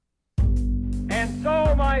And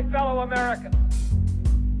so, my fellow Americans,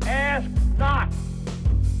 ask not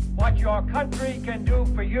what your country can do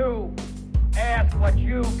for you. Ask what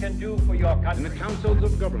you can do for your country. In the councils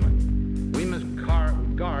of government, we must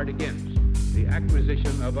guard against the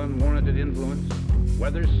acquisition of unwarranted influence,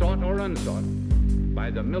 whether sought or unsought, by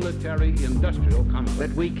the military-industrial complex.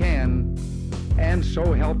 That we can, and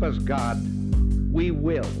so help us God, we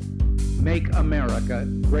will make America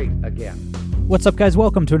great again. What's up, guys?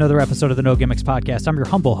 Welcome to another episode of the No Gimmicks Podcast. I'm your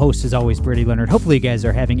humble host, as always, Brady Leonard. Hopefully you guys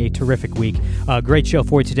are having a terrific week. Great show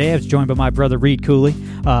for you today. I was joined by my brother, Reed Cooley.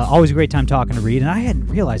 Always a great time talking to Reed, and I hadn't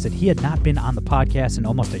realized that he had not been on the podcast in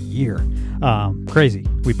almost a year. Crazy.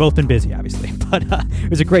 We've both been busy, obviously, but it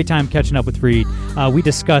was a great time catching up with Reed. We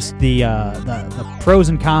discussed the pros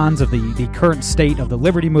and cons of the current state of the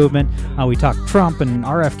liberty movement. We talked Trump and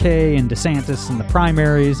RFK and DeSantis and the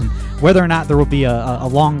primaries and whether or not there will be a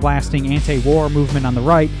long-lasting anti-war movement on the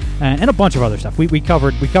right and a bunch of other stuff. We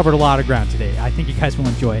covered a lot of ground today. I think you guys will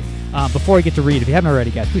enjoy it. Before we get to Reed, if you haven't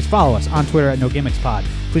already, guys, please follow us on Twitter at No Gimmicks Pod.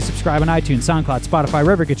 Please subscribe on iTunes, SoundCloud, Spotify,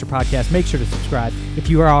 wherever you get your podcast. Make sure to subscribe. If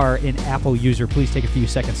you are an Apple user, please take a few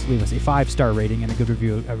seconds to leave us a 5-star rating and a good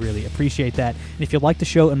review. I really appreciate that. And if you like the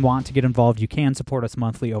show and want to get involved, you can support us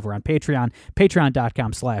monthly over on Patreon,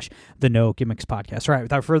 patreon.com/the No Gimmicks Podcast. All right,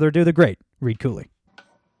 without further ado, the great Reed Cooley.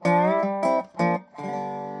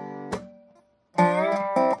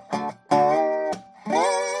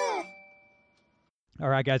 All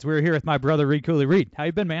right, guys, we're here with my brother, Reed Cooley. Reed, how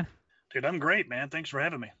you been, man? Dude, I'm great, man. Thanks for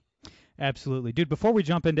having me. Absolutely. Dude, before we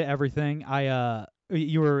jump into everything,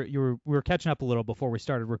 we were catching up a little before we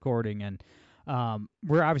started recording, and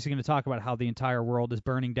we're obviously going to talk about how the entire world is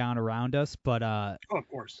burning down around us, but of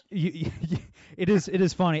course. It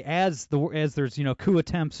is funny as there's, coup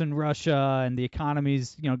attempts in Russia and the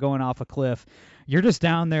economy's, going off a cliff. You're just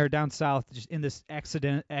down south, just in this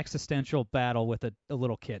existential battle with a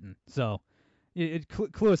little kitten. So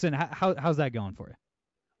clue us in. How's that going for you?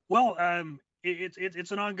 Well,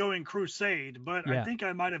 it's an ongoing crusade, but yeah. I think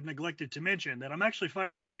I might have neglected to mention that I'm actually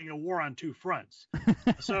fighting a war on two fronts.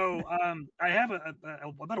 So I have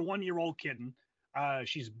about a 1-year-old kitten.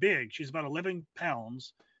 She's big. She's about 11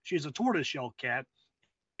 pounds. She's a tortoiseshell cat,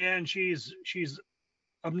 and she's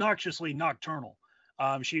obnoxiously nocturnal.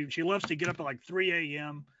 She loves to get up at like 3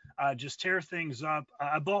 a.m., just tear things up.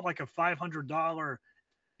 I bought like a $500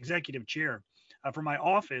 executive chair for my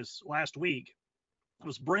office last week. It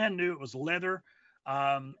was brand new. It was leather,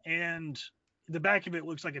 and the back of it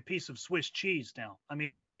looks like a piece of Swiss cheese now. I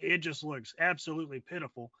mean, it just looks absolutely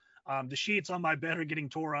pitiful. The sheets on my bed are getting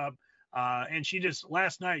tore up, and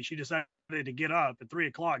last night she decided to get up at 3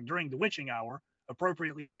 o'clock during the witching hour,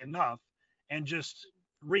 appropriately enough, and just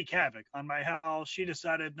wreak havoc on my house. She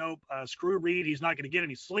decided, nope, screw Reed. He's not going to get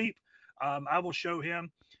any sleep. I will show him.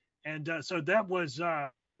 And so that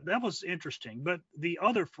was interesting. But the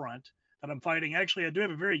other front that I'm fighting, actually, I do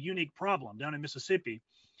have a very unique problem down in Mississippi.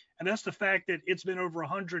 And that's the fact that it's been over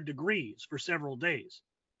 100 degrees for several days.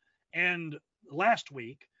 And last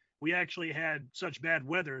week, we actually had such bad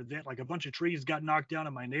weather that like a bunch of trees got knocked down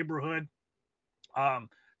in my neighborhood.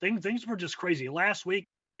 Things were just crazy. Last week,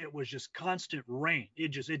 it was just constant rain.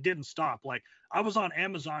 It didn't stop. Like I was on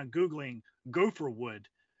Amazon Googling gopher wood,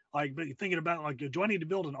 like thinking about like, do I need to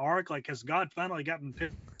build an ark? Like, has God finally gotten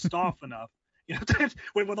pissed off enough?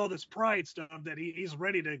 With all this pride stuff that he's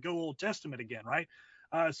ready to go Old Testament again, right?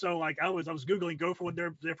 So like I was Googling gopher wood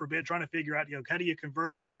there for a bit, trying to figure out, how do you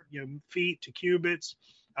convert, feet to cubits,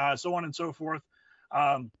 so on and so forth.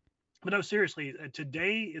 But no, seriously,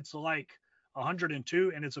 today it's like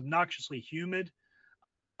 102 and it's obnoxiously humid.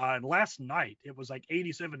 Last night it was like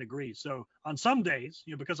 87 degrees. So on some days,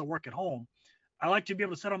 because I work at home, I like to be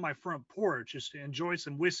able to sit on my front porch, just to enjoy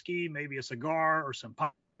some whiskey, maybe a cigar or some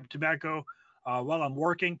pipe tobacco while I'm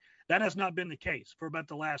working. That has not been the case for about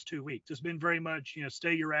the last 2 weeks. It's been very much,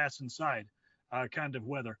 stay your ass inside kind of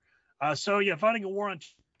weather. So yeah, fighting a war on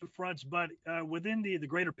two fronts, but within the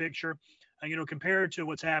greater picture, compared to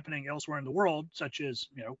what's happening elsewhere in the world, such as,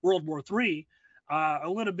 World War III, a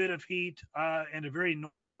little bit of heat and a very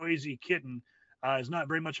noisy kitten is not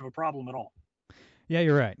very much of a problem at all. Yeah,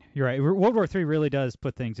 you're right. World War III really does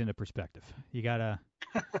put things into perspective. You gotta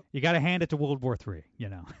hand it to World War III.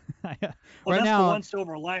 Well, right that's now, the one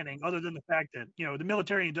silver lining, other than the fact that the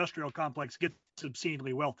military-industrial complex gets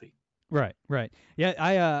obscenely wealthy. Right.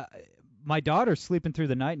 Yeah, my daughter's sleeping through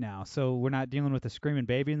the night now, so we're not dealing with a screaming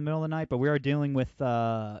baby in the middle of the night, but we are dealing with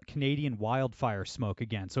Canadian wildfire smoke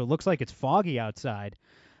again. So it looks like it's foggy outside,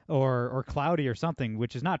 or cloudy or something,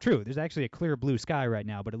 which is not true. There's actually a clear blue sky right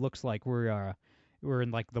now, but it looks like we're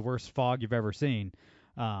in like the worst fog you've ever seen.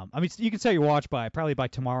 I mean, you can set your watch probably by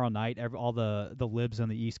tomorrow night. All the libs on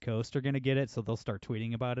the East Coast are going to get it, so they'll start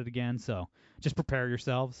tweeting about it again. So just prepare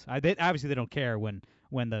yourselves. Obviously, they don't care when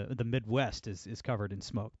the Midwest is covered in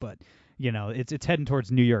smoke, but it's heading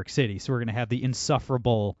towards New York City, so we're going to have the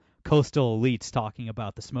insufferable coastal elites talking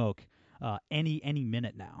about the smoke any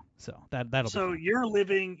minute now. So that'll. So you're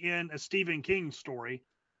living in a Stephen King story.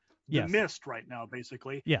 The Yes. Mist right now,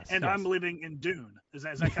 basically. Yes. And yes. I'm living in Dune. Is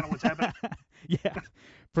that kind of what's happening? Yeah,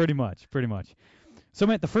 pretty much. So,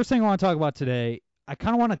 Matt, the first thing I want to talk about today, I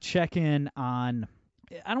kind of want to check in on,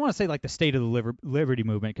 I don't want to say like the state of the liberty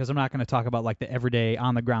movement, because I'm not going to talk about like the everyday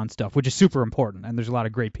on the ground stuff, which is super important, and there's a lot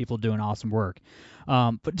of great people doing awesome work.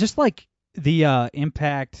 But just like the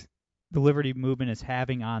impact the liberty movement is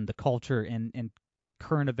having on the culture and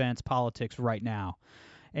current events, politics right now.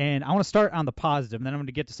 And I want to start on the positive, and then I'm going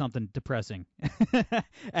to get to something depressing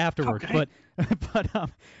afterwards. Okay.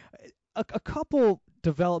 But a couple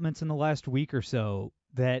developments in the last week or so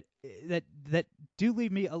that do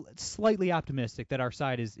leave me slightly optimistic that our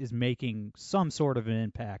side is making some sort of an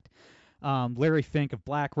impact. Larry Fink of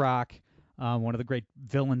BlackRock, one of the great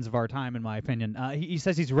villains of our time, in my opinion, he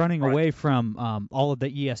says he's running away from all of the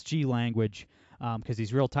ESG language. Because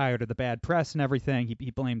he's real tired of the bad press and everything. He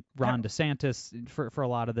blamed Ron DeSantis for a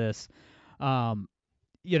lot of this.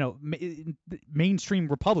 Mainstream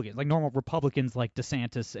Republicans, like normal Republicans like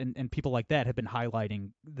DeSantis and people like that, have been highlighting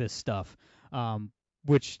this stuff,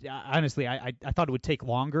 which honestly I thought it would take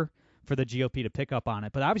longer for the GOP to pick up on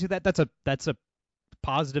it. But obviously that's a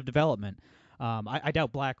positive development. I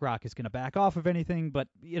doubt BlackRock is going to back off of anything, but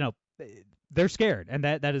they're scared, and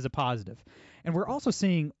that is a positive. And we're also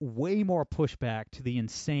seeing way more pushback to the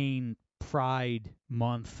insane Pride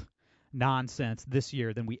Month nonsense this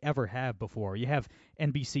year than we ever have before. You have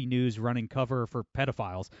NBC News running cover for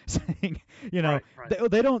pedophiles, saying,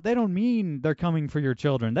 Right. They don't mean they're coming for your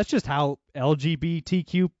children. That's just how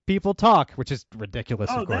LGBTQ people talk, which is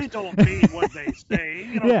ridiculous. Oh, of course. they don't mean what they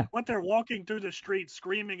say. Yeah. What they're walking through the street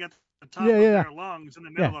screaming at the top of Yeah. their lungs in the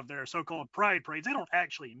middle of their so-called pride parades. They don't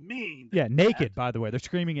actually mean that. Yeah, naked, by the way. They're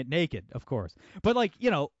screaming it naked, of course. But,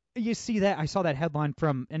 you see that. I saw that headline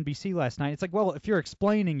from NBC last night. It's like, well, if you're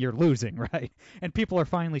explaining, you're losing, right? And people are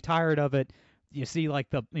finally tired of it. You see, like,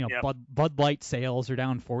 Bud Light sales are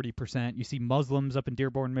down 40%. You see Muslims up in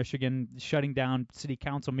Dearborn, Michigan, shutting down city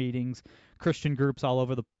council meetings, Christian groups all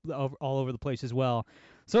over the place as well.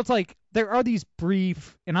 So it's like there are these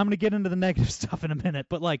brief, and I'm going to get into the negative stuff in a minute,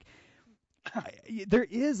 but, there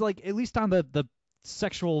is, at least on the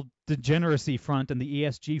sexual degeneracy front and the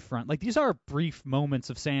ESG front, these are brief moments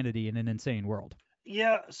of sanity in an insane world.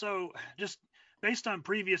 Yeah, so just based on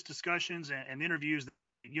previous discussions and interviews that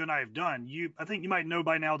you and I have done, I think you might know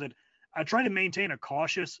by now that I try to maintain a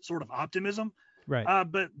cautious sort of optimism. Right.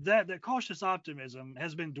 But that cautious optimism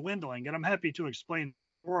has been dwindling, and I'm happy to explain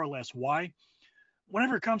more or less why.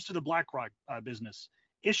 Whenever it comes to the BlackRock business,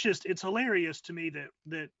 it's hilarious to me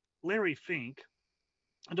that Larry Fink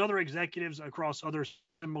and other executives across other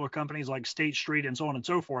similar companies like State Street and so on and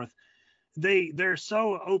so forth, they're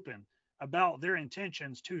so open about their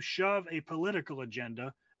intentions to shove a political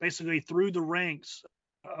agenda basically through the ranks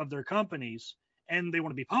of their companies, and they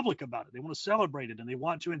want to be public about it. They want to celebrate it, and they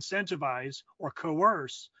want to incentivize or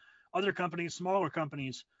coerce other companies, smaller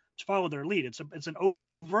companies, to follow their lead. It's an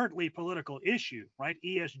overtly political issue, right?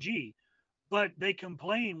 ESG, but they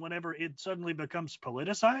complain whenever it suddenly becomes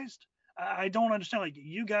politicized. I don't understand.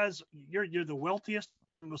 You guys, you're the wealthiest,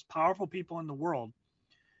 most powerful people in the world.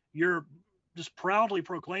 You're just proudly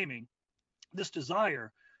proclaiming this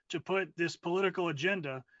desire to put this political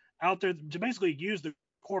agenda out there to basically use the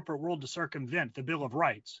corporate world to circumvent the Bill of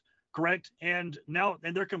Rights, correct? And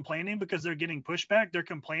they're complaining because they're getting pushback. They're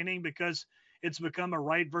complaining because it's become a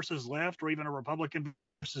right versus left, or even a Republican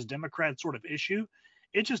versus Democrat sort of issue.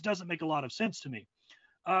 It just doesn't make a lot of sense to me.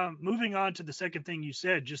 Moving on to the second thing you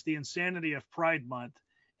said, just the insanity of Pride Month,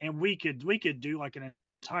 and we could do like an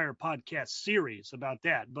entire podcast series about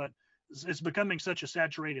that, but it's becoming such a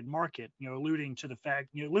saturated market, alluding to the fact,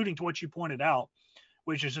 alluding to what you pointed out,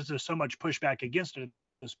 which is just there's so much pushback against it at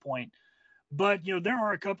this point. But there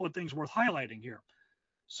are a couple of things worth highlighting here.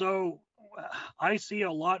 So I see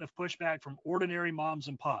a lot of pushback from ordinary moms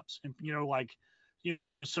and pops, and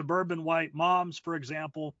suburban white moms, for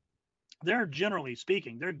example. They're generally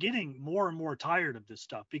speaking, they're getting more and more tired of this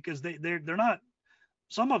stuff because they're not,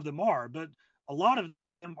 some of them are, but a lot of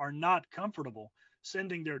them are not comfortable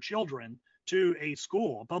sending their children to a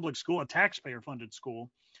school, a public school, a taxpayer funded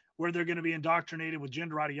school, where they're going to be indoctrinated with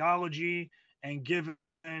gender ideology and given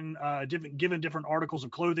different articles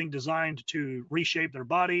of clothing designed to reshape their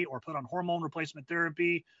body or put on hormone replacement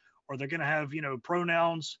therapy or they're going to have,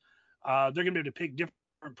 pronouns. They're going to be able to pick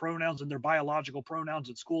different pronouns than their biological pronouns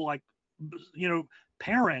at school. Like,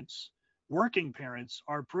 parents, working parents,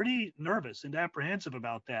 are pretty nervous and apprehensive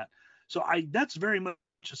about that. So that's very much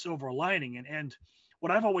a silver lining. And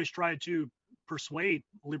what I've always tried to persuade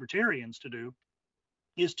libertarians to do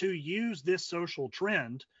is to use this social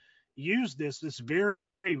trend, use this very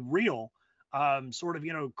real sort of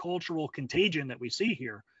cultural contagion that we see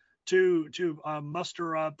here to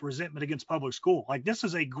muster up resentment against public school. Like, this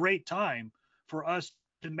is a great time for us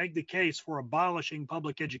to make the case for abolishing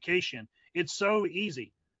public education. It's so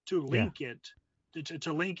easy to link it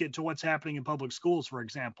to link it to what's happening in public schools, for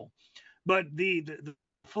example. But the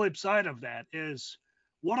flip side of that is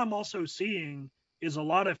what I'm also seeing is a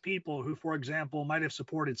lot of people who, for example, might have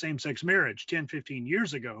supported same-sex marriage 10, 15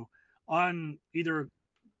 years ago on either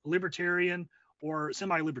libertarian or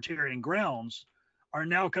semi-libertarian grounds are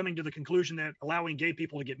now coming to the conclusion that allowing gay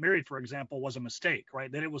people to get married, for example, was a mistake,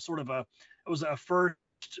 right? That it was sort of it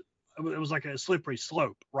was like a slippery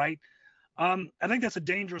slope, right? I think that's a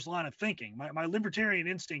dangerous line of thinking. My libertarian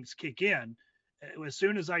instincts kick in as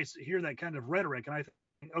soon as I hear that kind of rhetoric, and I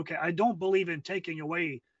think, okay, I don't believe in taking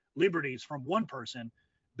away liberties from one person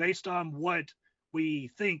based on what we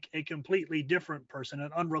think a completely different person,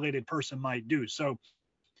 an unrelated person, might do. So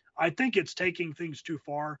I think it's taking things too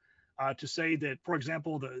far to say that, for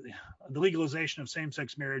example, the legalization of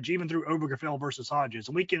same-sex marriage, even through Obergefell versus Hodges,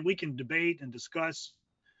 and we can debate and discuss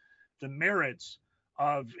the merits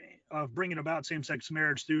of bringing about same-sex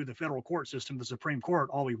marriage through the federal court system, the Supreme Court,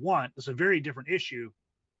 all we want. It's a very different issue.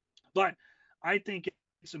 But I think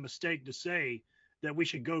it's a mistake to say that we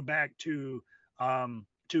should go back to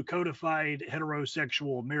codified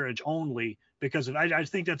heterosexual marriage only, because I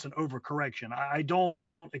think that's an overcorrection. I don't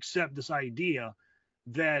accept this idea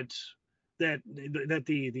that the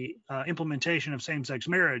implementation of same-sex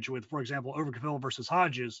marriage with, for example, Obergefell versus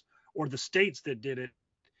Hodges, or the states that did it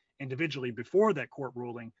individually before that court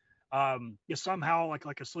ruling, is somehow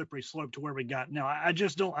like a slippery slope to where we got now. I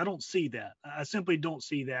don't see that. I simply don't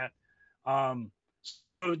see that.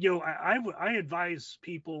 So, I advise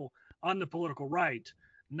people on the political right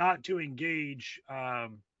not to engage the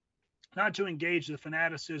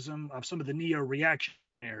fanaticism of some of the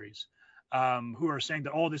neo-reactionaries who are saying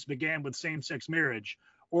that all this began with same-sex marriage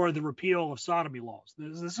or the repeal of sodomy laws.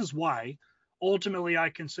 This is why ultimately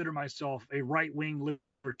I consider myself a right-wing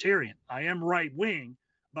libertarian. I am right-wing,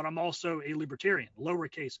 but I'm also a libertarian,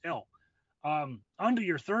 lowercase l. Onto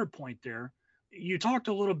your third point there, you talked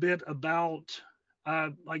a little bit about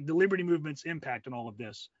like the liberty movement's impact on all of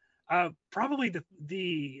this. Probably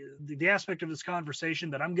the aspect of this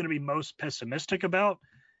conversation that I'm going to be most pessimistic about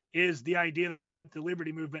is the idea that the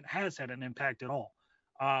liberty movement has had an impact at all.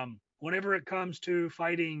 Whenever it comes to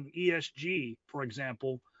fighting ESG, for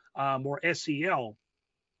example, or SEL,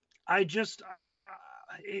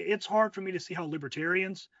 it's hard for me to see how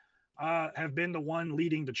libertarians have been the one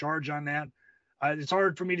leading the charge on that. It's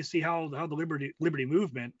hard for me to see how the liberty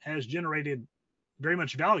movement has generated very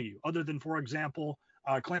much value, other than, for example,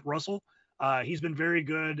 Clint Russell. He's been very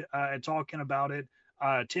good at talking about it.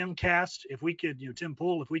 Tim Cast, Tim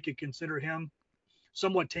Pool, if we could consider him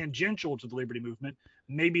somewhat tangential to the liberty movement,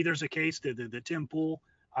 maybe there's a case that Tim Pool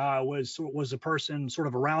was a person sort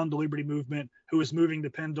of around the liberty movement who was moving the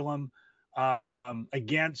pendulum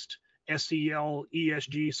against SEL,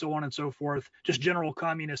 ESG, so on and so forth, just general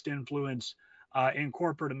communist influence in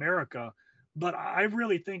corporate America. But I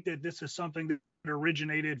really think that this is something that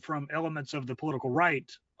originated from elements of the political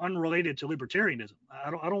right unrelated to libertarianism. I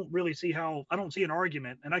don't see an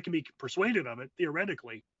argument, and I can be persuaded of it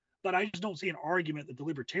theoretically, but I just don't see an argument that the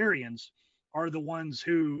libertarians are the ones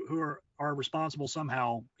who are responsible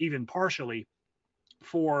somehow, even partially,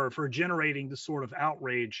 for generating this sort of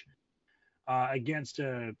outrage against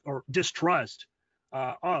or distrust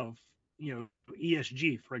of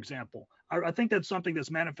ESG, for example. I think that's something that's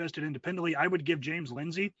manifested independently. I would give James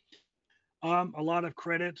Lindsay a lot of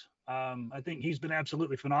credit. I think he's been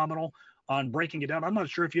absolutely phenomenal on breaking it down. I'm not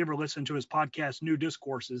sure if you ever listened to his podcast, New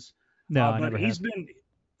Discourses. No, I but never he's have. been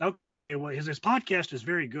okay. Well, his podcast is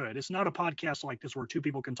very good. It's not a podcast like this where two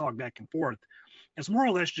people can talk back and forth. It's more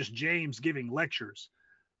or less just James giving lectures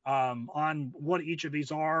on what each of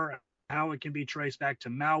these are, how it can be traced back to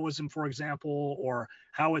Maoism, for example, or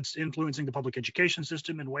how it's influencing the public education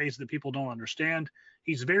system in ways that people don't understand.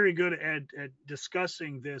 He's very good at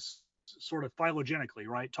discussing this sort of phylogenetically,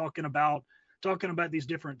 right? Talking about these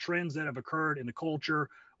different trends that have occurred in the culture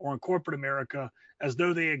or in corporate America as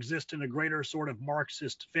though they exist in a greater sort of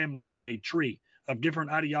Marxist family tree of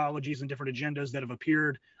different ideologies and different agendas that have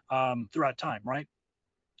appeared throughout time, right?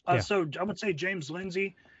 Yeah. So I would say James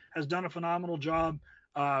Lindsay has done a phenomenal job.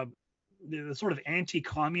 The sort of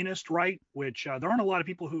anti-communist right, which there aren't a lot of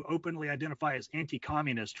people who openly identify as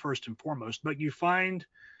anti-communist first and foremost, but you find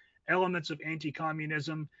elements of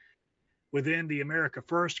anti-communism within the America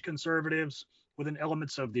First conservatives, within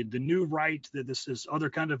elements of the new right, that this is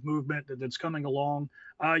other kind of movement that's coming along.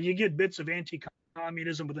 You get bits of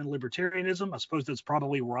anti-communism within libertarianism. I suppose that's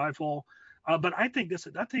probably where I fall. But I think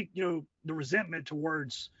the resentment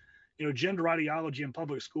towards, gender ideology in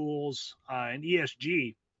public schools and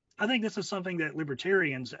ESG, I think this is something that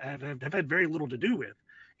libertarians have had very little to do with.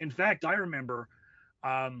 In fact, I remember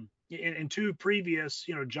in two previous,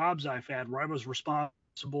 jobs I've had where I was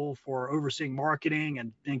responsible for overseeing marketing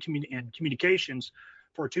and communications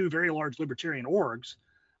for two very large libertarian orgs.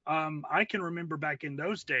 I can remember back in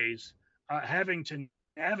those days having to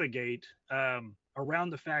navigate around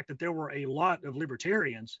the fact that there were a lot of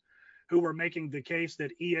libertarians who were making the case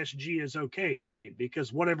that ESG is okay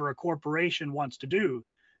because whatever a corporation wants to do,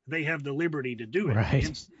 they have the liberty to do it.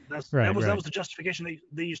 Right. That was the justification.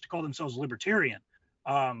 They used to call themselves libertarian.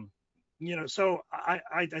 So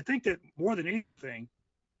I think that more than anything,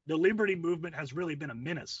 the liberty movement has really been a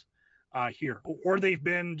menace here, or they've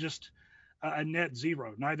been just a net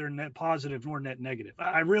zero, neither net positive nor net negative.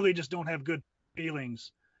 I really just don't have good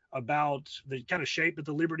feelings about the kind of shape that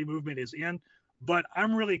the liberty movement is in, but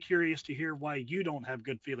I'm really curious to hear why you don't have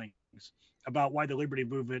good feelings about why the liberty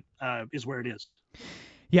movement is where it is.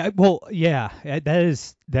 Yeah, well, yeah,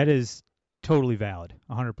 that is totally valid,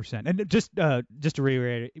 100%. And just to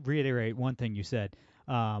reiterate one thing you said,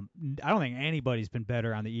 I don't think anybody's been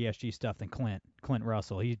better on the ESG stuff than Clint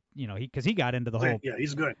Russell. Because he got into the whole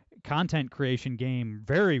he's good content creation game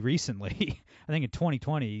very recently. I think in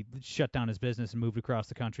 2020, he shut down his business and moved across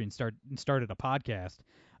the country and started a podcast.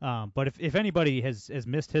 But if anybody has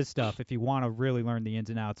missed his stuff, if you want to really learn the ins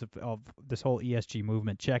and outs of this whole ESG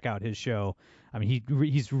movement, check out his show. I mean,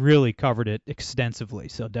 he's really covered it extensively.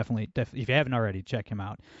 So definitely, if you haven't already, check him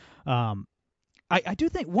out. I do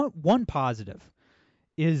think one positive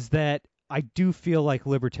is that I do feel like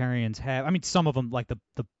libertarians have. I mean, some of them, like the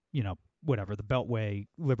Beltway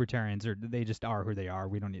libertarians, they just are who they are.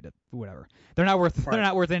 We don't need to whatever. They're not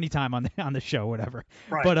worth any time on the show, whatever.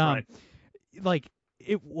 Right, but like.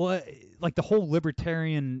 It was like the whole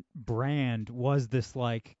libertarian brand was this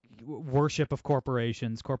like worship of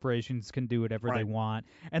corporations. Corporations can do whatever they want.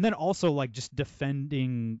 And then also like just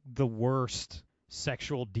defending the worst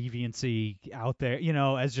sexual deviancy out there,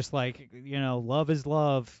 as just like, love is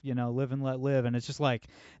love, live and let live. And it's just like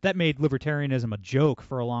that made libertarianism a joke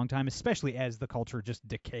for a long time, especially as the culture just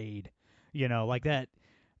decayed, like that.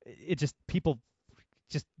 It just, people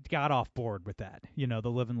just got off board with that, the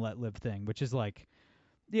live and let live thing, which is like,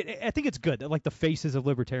 I think it's good that like the faces of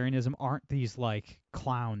libertarianism aren't these like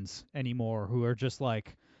clowns anymore who are just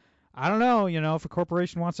like, I don't know, if a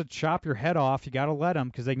corporation wants to chop your head off, you got to let them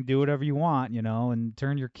because they can do whatever you want, and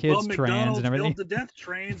turn your kids trans and everything. Build the death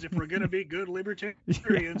trains. If we're going to be good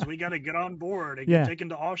libertarians, we got to get on board and get taken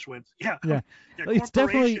to Auschwitz. Yeah. It's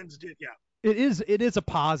definitely, it is a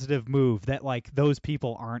positive move that like those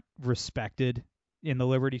people aren't respected in the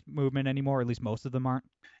liberty movement anymore. At least most of them aren't.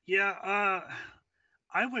 Yeah.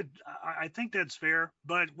 I think that's fair,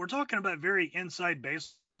 but we're talking about very inside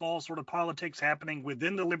baseball sort of politics happening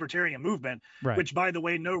within the libertarian movement, which, by the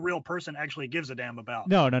way, no real person actually gives a damn about.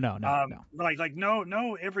 No. Like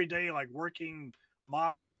no everyday like working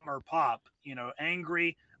mom or pop,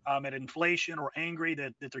 angry at inflation or angry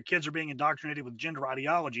that their kids are being indoctrinated with gender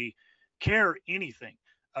ideology, care anything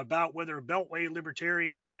about whether Beltway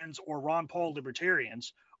libertarians or Ron Paul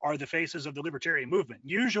libertarians are the faces of the libertarian movement.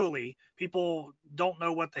 Usually people don't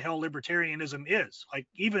know what the hell libertarianism is. Like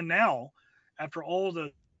even now, after all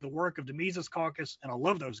the work of the Mises Caucus, and I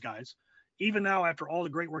love those guys, even now after all the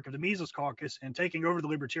great work of the Mises Caucus and taking over the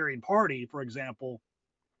Libertarian Party, for example,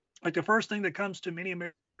 like the first thing that comes to many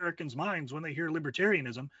Americans' minds when they hear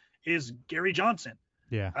libertarianism is Gary Johnson.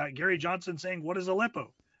 Yeah. Gary Johnson saying, "What is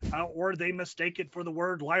Aleppo?" Or they mistake it for the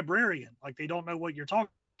word librarian. Like they don't know what you're talking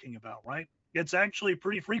about, right? It's actually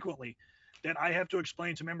pretty frequently that I have to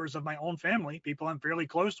explain to members of my own family, people I'm fairly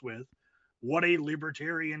close with, what a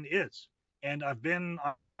libertarian is. And I've been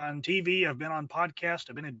on TV, I've been on podcasts,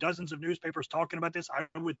 I've been in dozens of newspapers talking about this. I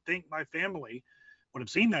would think my family would have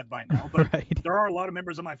seen that by now, but there are a lot of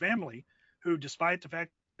members of my family who, despite the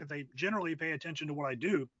fact that they generally pay attention to what I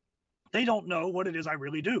do, they don't know what it is I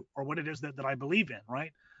really do or what it is that I believe in,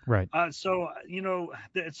 right? Right. So,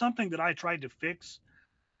 it's something that I tried to fix.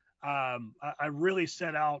 I really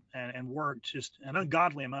set out and worked just an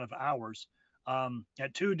ungodly amount of hours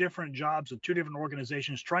at two different jobs with two different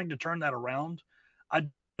organizations trying to turn that around. I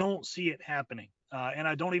don't see it happening. And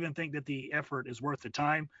I don't even think that the effort is worth the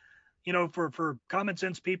time. For common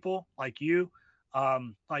sense people like you,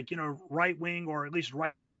 right wing or at least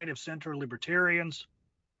right of center libertarians,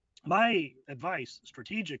 my advice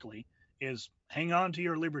strategically is hang on to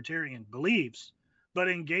your libertarian beliefs, but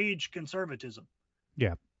engage conservatism.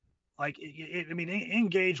 Yeah.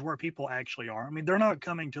 Engage where people actually are. I mean, they're not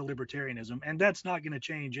coming to libertarianism, and that's not going to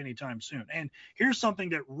change anytime soon. And here's something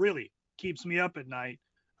that really keeps me up at night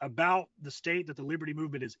about the state that the liberty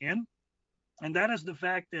movement is in, and that is the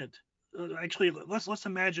fact that let's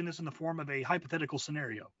imagine this in the form of a hypothetical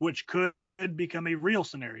scenario, which could become a real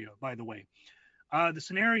scenario, by the way. The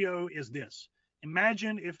scenario is this.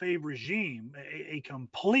 Imagine if a regime, a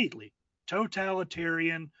completely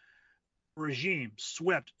totalitarian regime,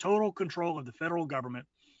 swept total control of the federal government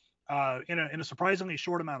in a surprisingly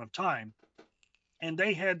short amount of time, and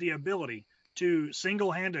they had the ability to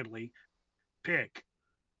single-handedly pick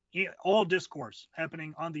all discourse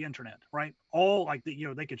happening on the internet, right?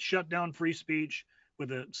 They could shut down free speech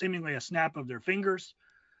with seemingly a snap of their fingers,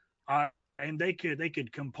 and they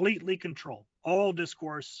could completely control all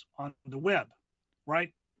discourse on the web,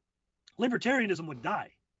 right? Libertarianism would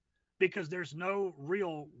die because there's no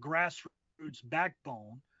real grassroots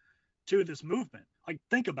backbone to this movement. Like,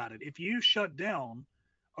 think about it. If you shut down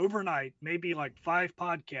overnight, maybe like 5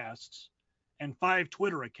 podcasts and 5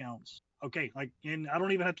 Twitter accounts, okay, and I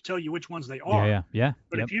don't even have to tell you which ones they are. Yeah.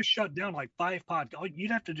 But if you shut down like 5 podcasts,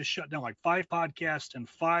 you'd have to just shut down like 5 podcasts and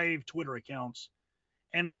 5 Twitter accounts,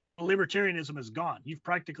 and libertarianism is gone. You've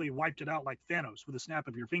practically wiped it out like Thanos with a snap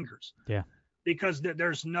of your fingers. Yeah. Because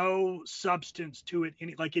there's no substance to it.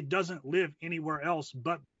 It doesn't live anywhere else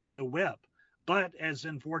but the web. But as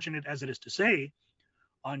unfortunate as it is to say,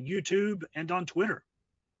 on YouTube and on Twitter.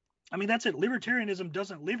 I mean, that's it. Libertarianism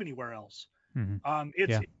doesn't live anywhere else. Mm-hmm.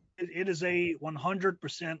 It is a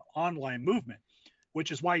 100% online movement,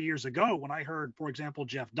 which is why years ago when I heard, for example,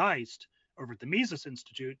 Jeff Deist over at the Mises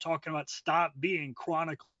Institute talking about stop being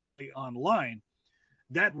chronically online,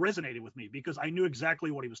 that resonated with me because I knew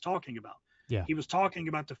exactly what he was talking about. Yeah. He was talking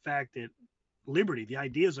about the fact that liberty, the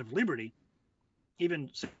ideas of liberty,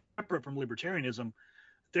 even separate from libertarianism,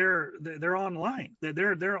 they're online.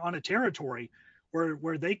 They're on a territory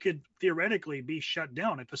where they could theoretically be shut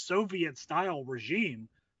down. If a Soviet-style regime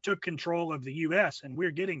took control of the U.S., and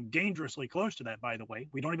we're getting dangerously close to that, by the way.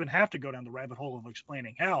 We don't even have to go down the rabbit hole of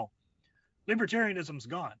explaining how. Libertarianism's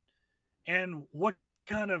gone. And what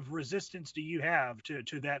kind of resistance do you have to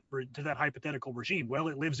that hypothetical regime? Well,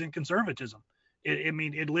 it lives in conservatism.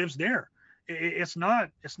 It lives there. It's not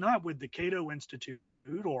with the Cato Institute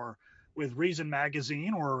or with Reason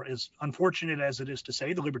Magazine, or as unfortunate as it is to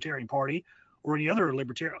say, the Libertarian Party or any other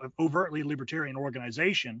overtly libertarian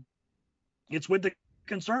organization. It's with the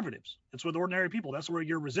conservatives. It's with ordinary people. That's where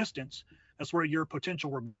your resistance, that's where your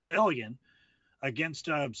potential rebellion against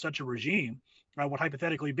such a regime would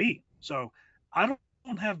hypothetically be. So I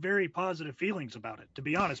don't have very positive feelings about it, to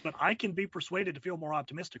be honest, but I can be persuaded to feel more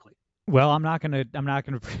optimistically. Well, that's not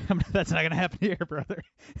gonna happen here, brother.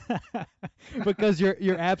 Because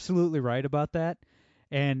you're absolutely right about that.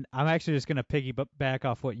 And I'm actually just gonna piggyback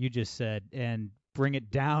off what you just said and bring it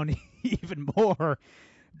down even more.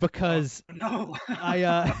 Because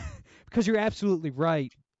because you're absolutely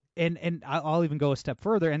right, and I'll even go a step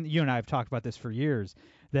further. And you and I have talked about this for years.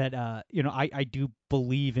 That I do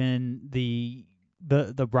believe in the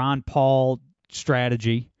Ron Paul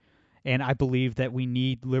strategy, and I believe that we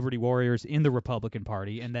need liberty warriors in the Republican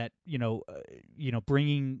Party, and that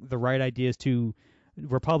bringing the right ideas to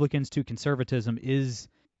Republicans, to conservatism is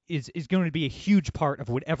going to be a huge part of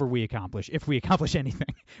whatever we accomplish, if we accomplish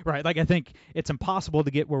anything, right? Like, I think it's impossible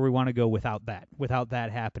to get where we want to go without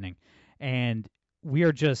that happening. And we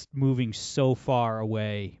are just moving so far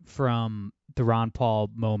away from the Ron Paul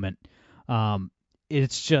moment.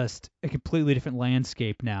 It's just a completely different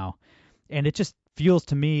landscape now. And it just feels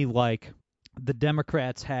to me like the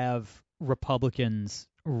Democrats have Republicans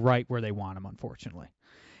right where they want them, unfortunately.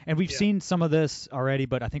 And we've seen some of this already,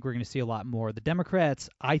 but I think we're going to see a lot more. The Democrats,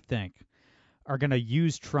 I think, are going to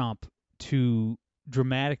use Trump to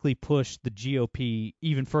dramatically push the GOP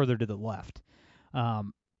even further to the left.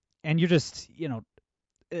 And you're just,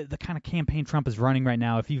 the kind of campaign Trump is running right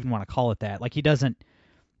now, if you even want to call it that. Like, he doesn't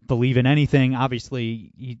believe in anything.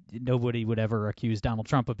 Obviously, nobody would ever accuse Donald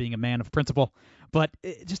Trump of being a man of principle. But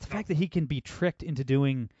just the fact that he can be tricked into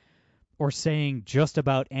doing or saying just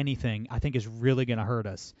about anything, I think is really going to hurt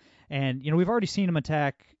us. And, we've already seen him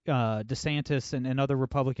attack DeSantis and other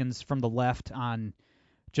Republicans from the left on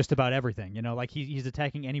just about everything. Like he's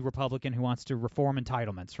attacking any Republican who wants to reform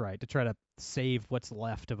entitlements, right, to try to save what's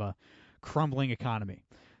left of a crumbling economy.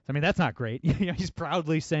 I mean, that's not great. He's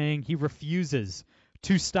proudly saying he refuses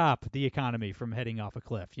to stop the economy from heading off a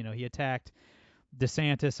cliff. He attacked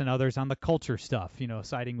DeSantis and others on the culture stuff,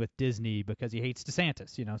 siding with Disney because he hates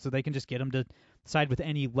DeSantis, so they can just get him to side with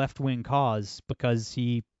any left-wing cause because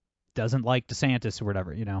he doesn't like DeSantis or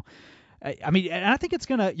whatever, I mean, and I think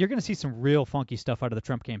you're gonna see some real funky stuff out of the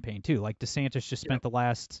Trump campaign too. Like DeSantis just spent the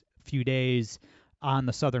last few days on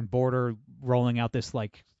the southern border rolling out this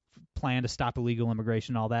plan to stop illegal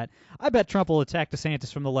immigration and all that. I bet Trump will attack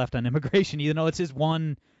DeSantis from the left on immigration, even though it's his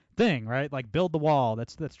one thing, right? Like build the wall.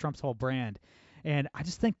 That's Trump's whole brand. And I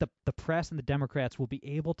just think the press and the Democrats will be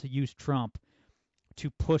able to use Trump to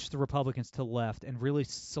push the Republicans to the left and really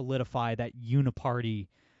solidify that uniparty,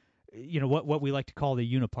 what we like to call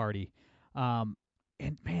the uniparty.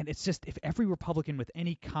 And man, it's just, if every Republican with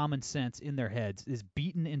any common sense in their heads is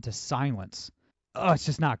beaten into silence, it's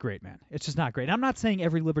just not great, man. It's just not great. And I'm not saying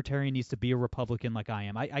every libertarian needs to be a Republican like I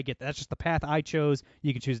am. I get that. That's just the path I chose.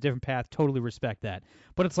 You can choose a different path. Totally respect that.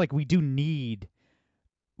 But it's like we do need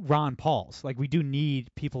Ron Pauls. Like we do need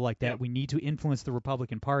people like that. Yeah. We need to influence the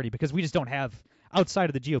Republican Party because we just don't have, outside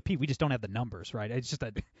of the GOP, we just don't have the numbers, right? It's just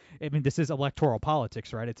this is electoral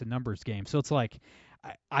politics, right? It's a numbers game. So it's like,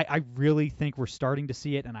 I really think we're starting to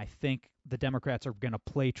see it, and I think the Democrats are going to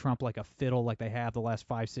play Trump like a fiddle like they have the last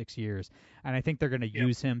 5-6 years. And I think they're going to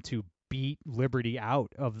use him to beat liberty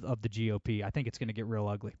out of the GOP. I think it's going to get real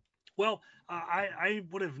ugly. Well, I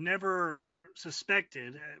would have never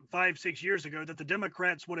suspected 5-6 years ago that the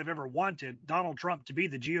Democrats would have ever wanted Donald Trump to be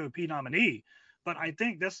the GOP nominee. But I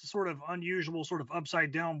think that's the sort of unusual, sort of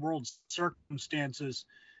upside down world circumstances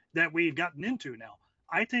that we've gotten into now.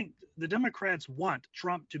 I think the Democrats want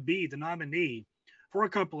Trump to be the nominee for a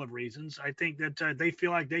couple of reasons. I think that they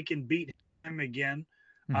feel like they can beat him again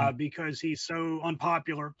because he's so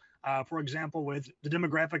unpopular. For example, with the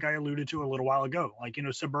demographic I alluded to a little while ago, like,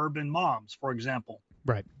 suburban moms, for example.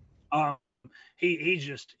 Right. He's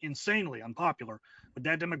just insanely unpopular with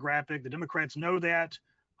that demographic. The Democrats know that.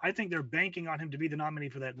 I think they're banking on him to be the nominee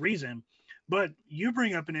for that reason. But you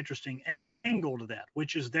bring up an interesting angle to that,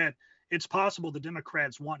 which is that it's possible the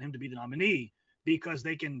Democrats want him to be the nominee because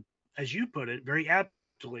they can, as you put it, very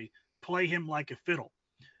aptly play him like a fiddle.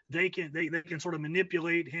 They can sort of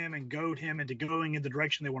manipulate him and goad him into going in the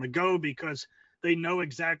direction they want to go because they know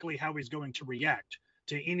exactly how he's going to react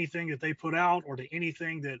to anything that they put out or to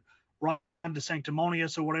anything that Ron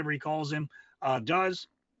DeSanctimonious or whatever he calls him does.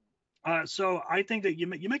 So I think that you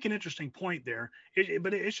make an interesting point there,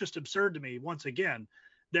 but it's just absurd to me, once again,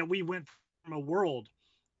 that we went from a world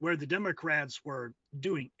where the Democrats were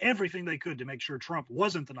doing everything they could to make sure Trump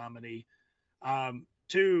wasn't the nominee,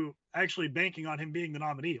 to actually banking on him being the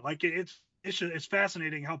nominee. Like it's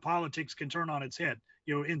fascinating how politics can turn on its head,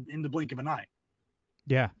 in the blink of an eye.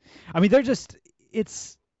 Yeah. I mean,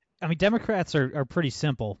 Democrats are pretty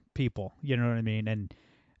simple people, you know what I mean? And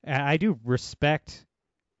I do respect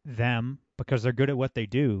them because they're good at what they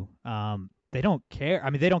do. They don't care. I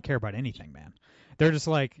mean, they don't care about anything, man. They're just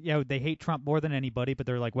like, they hate Trump more than anybody, but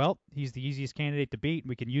they're like, well, he's the easiest candidate to beat, and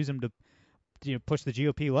we can use him to push the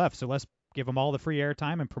GOP left. So let's give him all the free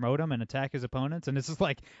airtime and promote him and attack his opponents. And it's just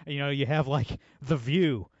like, you have like The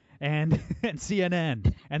View and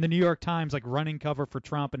CNN and the New York Times like running cover for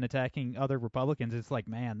Trump and attacking other Republicans. It's like,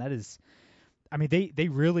 man, that is, I mean, they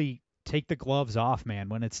really take the gloves off, man,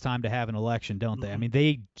 when it's time to have an election, don't they? I mean,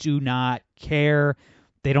 they do not care.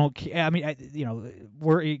 They don't care. I mean,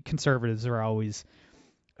 we're conservatives are always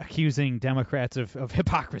accusing Democrats of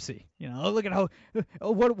hypocrisy. Look at how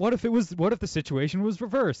what if the situation was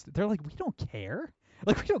reversed? They're like, we don't care.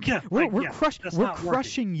 Like we don't care. We're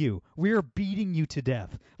crushing you. We're beating you to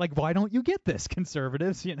death. Like, why don't you get this,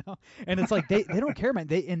 conservatives? And it's like they don't care, man.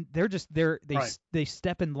 They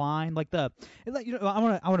step in line like I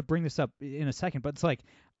want to bring this up in a second, but it's like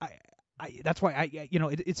that's why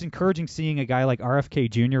it's encouraging seeing a guy like RFK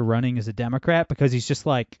Jr. running as a Democrat, because he's just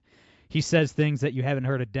like, he says things that you haven't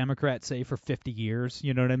heard a Democrat say for 50 years.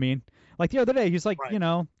 You know what I mean? Like the other day, he's like,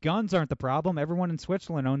 right. Guns aren't the problem. Everyone in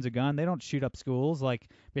Switzerland owns a gun. They don't shoot up schools. Like,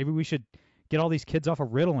 maybe we should get all these kids off of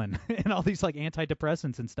Ritalin and all these like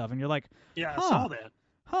antidepressants and stuff. And you're like, yeah, I saw that.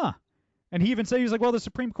 Huh. And he even said, he was like, well, the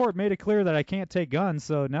Supreme Court made it clear that I can't take guns,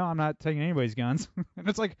 so no, I'm not taking anybody's guns. And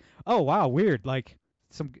it's like, oh, wow, weird. Like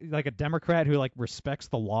a Democrat who like respects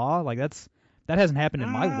the law. Like that hasn't happened in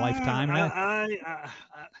my lifetime.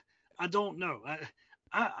 I don't know.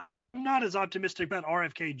 I'm not as optimistic about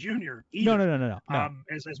RFK Jr. either. No.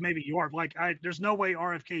 As maybe you are. Like, there's no way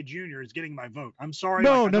RFK Jr. is getting my vote. I'm sorry.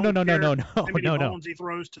 No. How many bones he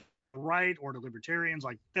throws to the right or to libertarians?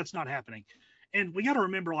 Like, that's not happening. And we got to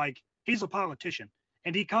remember, like, he's a politician.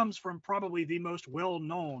 And he comes from probably the most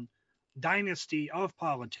well-known dynasty of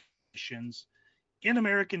politicians in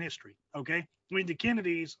American history. Okay. I mean, the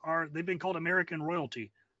Kennedys they've been called American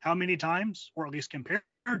royalty. How many times, or at least compared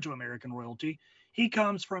to American royalty? He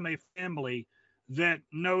comes from a family that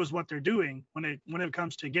knows what they're doing when it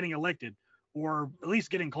comes to getting elected, or at least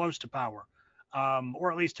getting close to power,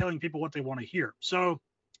 or at least telling people what they want to hear. So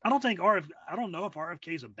I don't know if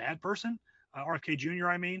RFK is a bad person, RFK Jr.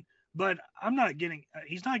 I mean, but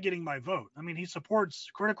he's not getting my vote. I mean, he supports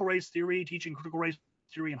critical race theory, teaching critical race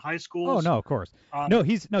theory in high schools. Oh no, of course.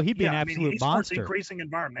 He'd be an absolute he supports monster. Increasing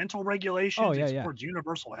environmental regulations. Oh yeah, he supports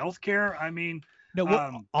universal health care. I mean, no.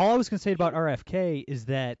 All I was going to say about RFK is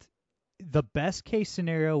that the best case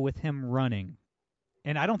scenario with him running,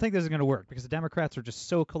 and I don't think this is going to work because the Democrats are just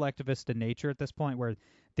so collectivist in nature at this point, where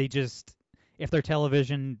they just, if their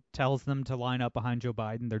television tells them to line up behind Joe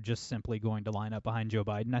Biden, they're just simply going to line up behind Joe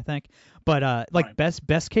Biden, I think. But right.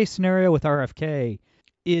 best case scenario with RFK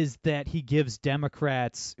is that he gives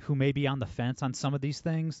Democrats who may be on the fence on some of these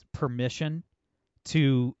things permission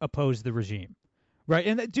to oppose the regime. Right.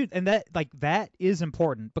 And that is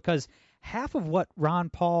important, because half of what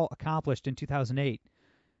Ron Paul accomplished in 2008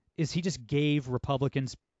 is he just gave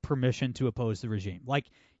Republicans permission to oppose the regime. Like,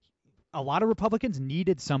 a lot of Republicans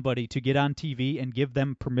needed somebody to get on TV and give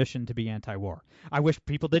them permission to be anti-war. I wish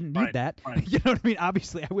people didn't need that. Right. You know what I mean?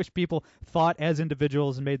 Obviously, I wish people thought as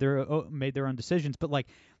individuals and made their own decisions. But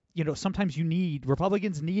sometimes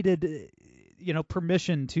Republicans needed,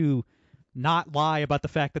 permission to not lie about the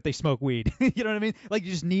fact that they smoke weed. You know what I mean? Like,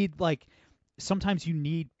 you just need sometimes you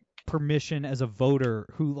need permission as a voter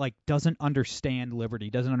who doesn't understand liberty,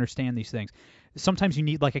 doesn't understand these things. Sometimes you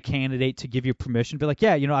need a candidate to give you permission, be like,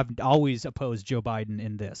 yeah, I've always opposed Joe Biden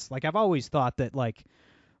in this. I've always thought that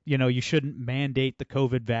you shouldn't mandate the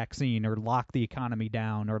COVID vaccine or lock the economy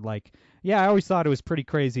down, or I always thought it was pretty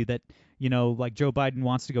crazy that Joe Biden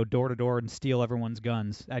wants to go door to door and steal everyone's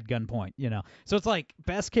guns at gunpoint. So it's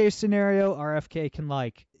best case scenario, RFK can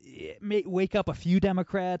wake up a few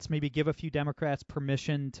Democrats, maybe give a few Democrats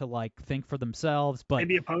permission to think for themselves, but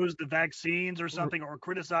maybe oppose the vaccines or something, or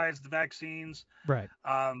criticize the vaccines. Right.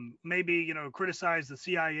 Maybe criticize the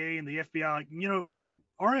CIA and the FBI.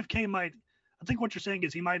 RFK might. I think what you're saying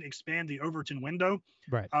is he might expand the Overton window,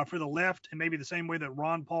 right, for the left, and maybe the same way that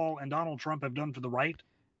Ron Paul and Donald Trump have done for the right.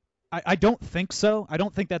 I don't think so. I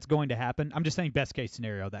don't think that's going to happen. I'm just saying best case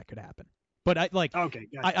scenario that could happen. But Okay,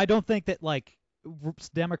 gotcha. I don't think that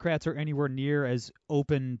Democrats are anywhere near as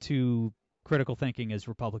open to critical thinking as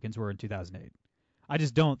Republicans were in 2008. I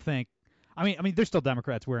just don't think. I mean, there's still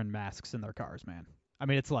Democrats wearing masks in their cars, man. I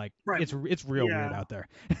mean, it's right. it's real weird out there.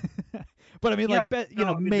 But I mean,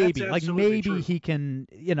 maybe he can,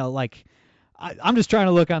 I'm just trying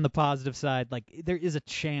to look on the positive side. There is a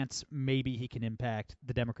chance maybe he can impact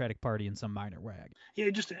the Democratic Party in some minor way. Yeah,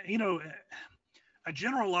 just a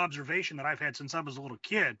general observation that I've had since I was a little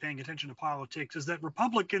kid paying attention to politics is that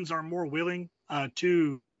Republicans are more willing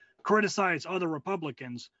to criticize other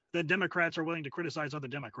Republicans than Democrats are willing to criticize other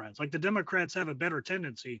Democrats. The Democrats have a better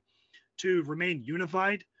tendency to remain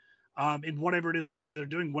unified in whatever it is they're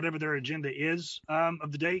doing, whatever their agenda is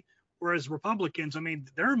of the day. Whereas Republicans, I mean,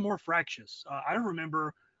 they're more fractious. I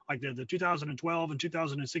remember the 2012 and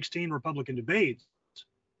 2016 Republican debates,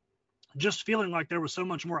 just feeling like there was so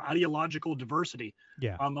much more ideological diversity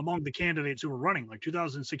among the candidates who were running.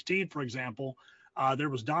 2016, for example, there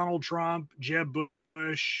was Donald Trump, Jeb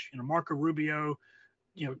Bush, Marco Rubio,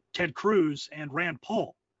 Ted Cruz, and Rand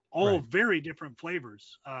Paul, all very different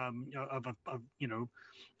flavors of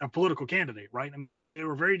a political candidate, right? I mean, they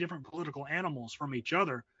were very different political animals from each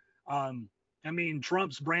other.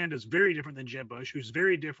 Trump's brand is very different than Jeb Bush, who's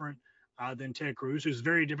very different than Ted Cruz, who's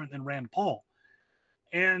very different than Rand Paul.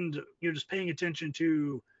 And just paying attention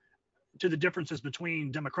to the differences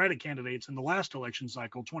between Democratic candidates in the last election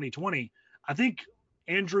cycle, 2020, I think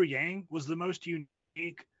Andrew Yang was the most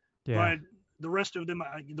unique, but the rest of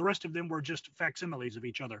them were just facsimiles of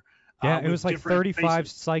each other. Yeah, it was 35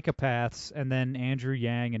 psychopaths, and then Andrew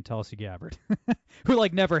Yang and Tulsi Gabbard, who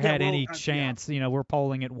never had any chance. We're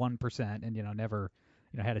polling at 1%, and never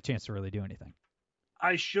had a chance to really do anything.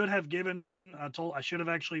 I should have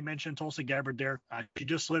actually mentioned Tulsi Gabbard there. She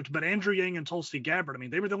just slipped. But Andrew Yang and Tulsi Gabbard, I mean,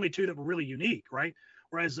 they were the only two that were really unique, right?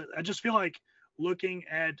 Whereas I just feel like looking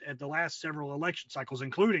at the last several election cycles,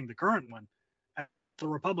 including the current one, at the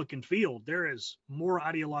Republican field, there is more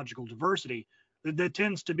ideological diversity that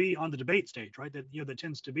tends to be on the debate stage, right? That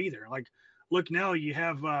tends to be there. Look, now you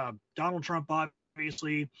have Donald Trump,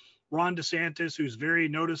 obviously, Ron DeSantis, who's very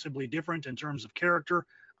noticeably different in terms of character,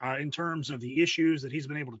 in terms of the issues that he's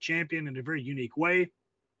been able to champion in a very unique way.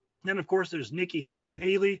 Then, of course, there's Nikki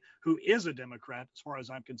Haley, who is a Democrat, as far as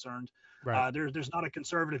I'm concerned. Right. There's not a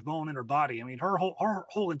conservative bone in her body. I mean, her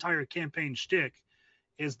whole entire campaign shtick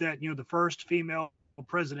is that the first female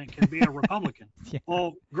president can be a Republican. Yeah.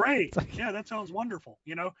 Well, great, yeah, that sounds wonderful.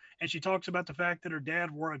 And she talks about the fact that her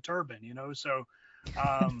dad wore a turban. So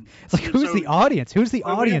it's like, who's the audience? Who's the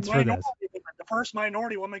audience for this? The first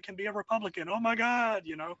minority woman can be a Republican. Oh my God,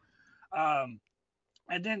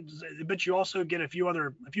 and then, but you also get a few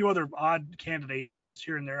other odd candidates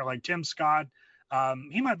here and there, like Tim Scott.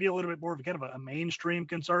 He might be a little bit more of kind of a mainstream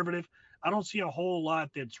conservative. I don't see a whole lot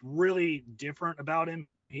that's really different about him.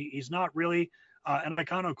 He's not really an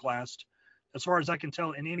iconoclast, as far as I can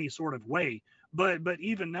tell, in any sort of way. But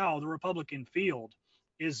even now, the Republican field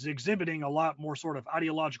is exhibiting a lot more sort of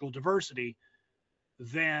ideological diversity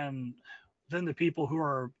than the people who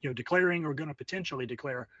are declaring or going to potentially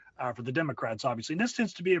declare for the Democrats, obviously. And this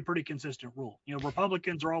tends to be a pretty consistent rule.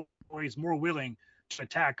 Republicans are always more willing to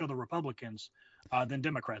attack other Republicans than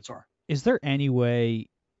Democrats are. Is there any way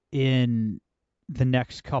in the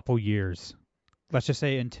next couple years, let's just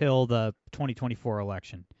say until the 2024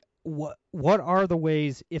 election, what are the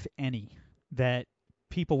ways, if any, that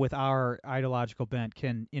people with our ideological bent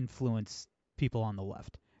can influence people on the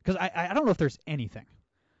left? Because I don't know if there's anything.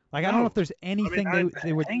 Like, I don't know if there's anything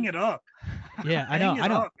they would hang it up. Yeah, I know.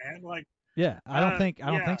 Up, man. Like, yeah, I don't think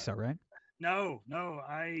so, right? No.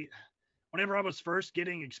 Whenever I was first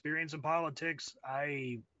getting experience in politics,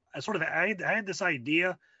 I had this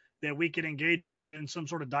idea that we could engage in some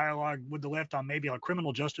sort of dialogue with the left on maybe like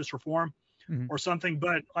criminal justice reform or something.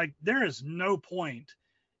 But like, there is no point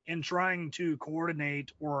in trying to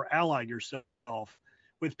coordinate or ally yourself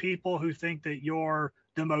with people who think that you're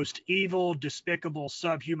the most evil, despicable,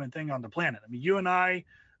 subhuman thing on the planet. I mean, you and I,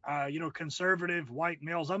 conservative white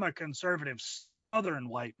males. I'm a conservative Southern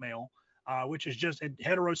white male, which is just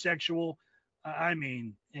heterosexual.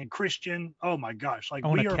 And Christian. Oh my gosh! Like,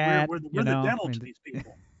 we're the devil to these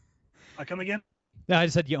people. Come again? No, I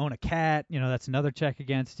just said you own a cat. That's another check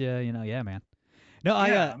against you. Yeah, man.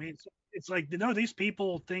 No, it's like, these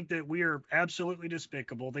people think that we are absolutely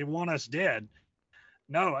despicable. They want us dead.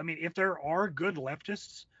 No, if there are good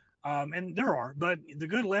leftists, and there are, but the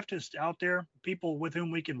good leftists out there, people with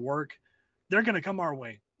whom we can work, they're going to come our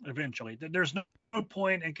way eventually. There's no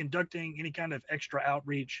point in conducting any kind of extra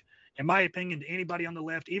outreach, in my opinion, to anybody on the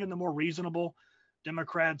left, even the more reasonable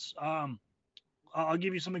Democrats. I'll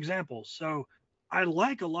give you some examples. So I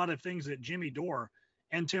like a lot of things that Jimmy Dore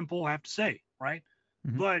and Tim Pool have to say, right?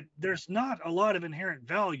 Mm-hmm. But there's not a lot of inherent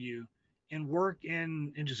value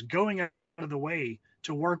in just going out of the way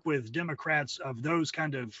to work with Democrats of those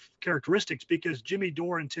kind of characteristics, because Jimmy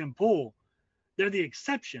Dore and Tim Pool, they're the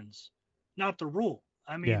exceptions, not the rule.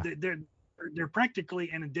 They're practically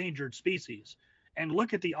an endangered species. And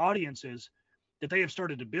look at the audiences that they have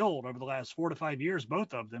started to build over the last 4 to 5 years,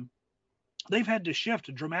 both of them. They've had to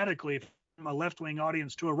shift dramatically from a left-wing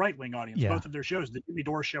audience to a right-wing audience, both of their shows, the Jimmy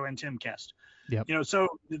Dore Show and Timcast. Yep. So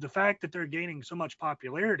the fact that they're gaining so much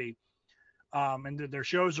popularity and that their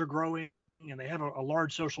shows are growing and they have a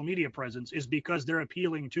large social media presence is because they're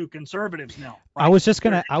appealing to conservatives now. Right? I was just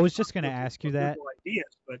gonna ask you that.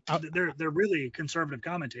 Ideas, but they're really conservative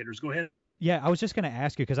commentators. Go ahead. Yeah, I was just gonna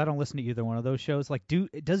ask you, because I don't listen to either one of those shows. Like,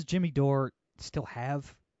 does Jimmy Dore still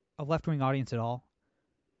have a left-wing audience at all?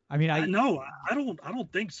 No, I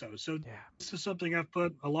don't think so. So This is something I've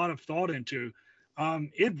put a lot of thought into.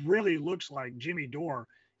 It really looks like Jimmy Dore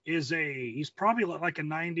he's probably like a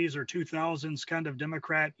 90s or 2000s kind of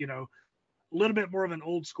Democrat, a little bit more of an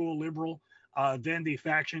old school liberal than the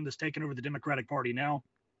faction that's taken over the Democratic Party now.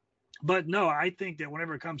 But no, I think that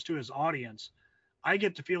whenever it comes to his audience, I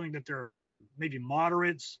get the feeling that they're maybe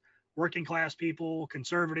moderates, working class people,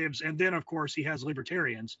 conservatives, and then of course he has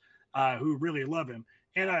libertarians who really love him.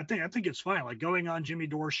 And I think it's fine, like going on Jimmy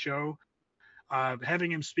Dore's show,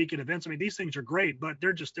 having him speak at events. These things are great, but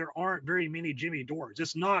there aren't very many Jimmy Dores.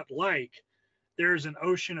 It's not like there's an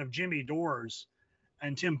ocean of Jimmy Dores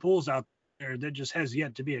and Tim Pools out there that just has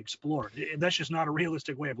yet to be explored. That's just not a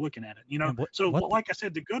realistic way of looking at it, like I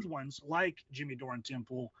said, the good ones like Jimmy Dore and Tim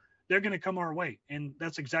Pool, they're going to come our way, and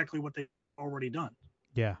that's exactly what they've already done.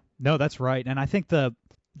 Yeah, no, that's right. And I think the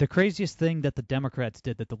craziest thing that the Democrats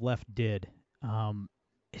did, that the left did,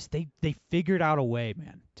 is they figured out a way,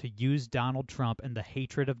 man, to use Donald Trump and the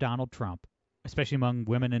hatred of Donald Trump, especially among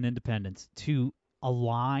women and independents, to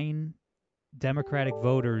align Democratic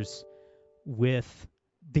voters with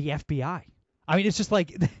the FBI. It's just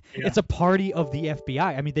like it's a party of the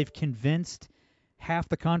FBI. They've convinced half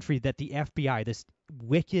the country that the FBI, this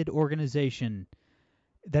wicked organization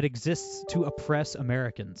that exists to oppress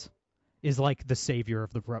Americans, is like the savior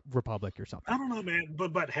of the republic or something. I don't know, man,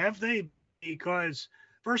 but have they? Because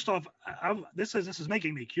first off, this is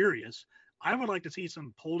making me curious. I would like to see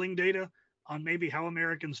some polling data on maybe how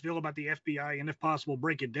Americans feel about the FBI, and if possible,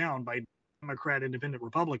 break it down by Democrat, Independent,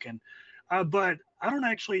 Republican. But I don't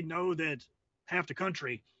actually know that half the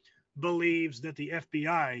country believes that the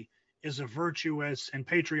FBI is a virtuous and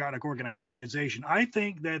patriotic organization. I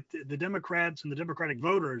think that the Democrats and the Democratic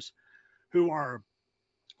voters who are,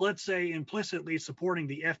 let's say, implicitly supporting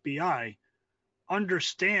the FBI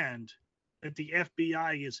understand that the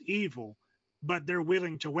FBI is evil, but they're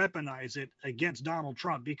willing to weaponize it against Donald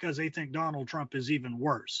Trump because they think Donald Trump is even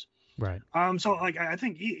worse. Right. So like I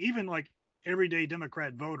think even like everyday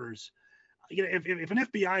Democrat voters, you know, if an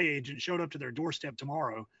FBI agent showed up to their doorstep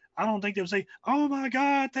tomorrow, I don't think they would say, "Oh my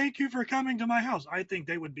God, thank you for coming to my house." I think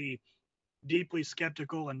they would be deeply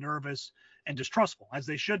skeptical and nervous and distrustful, as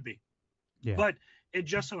they should be. Yeah. But it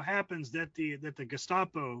just so happens that the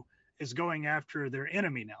Gestapo is going after their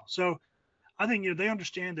enemy now. So I think, you know, they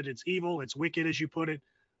understand that it's evil, it's wicked, as you put it,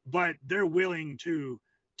 but they're willing to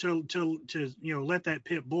you know, let that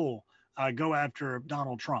pit bull go after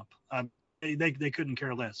Donald Trump. They couldn't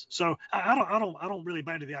care less. So I don't really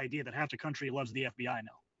buy into the idea that half the country loves the FBI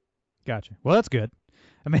now. Gotcha. Well, that's good.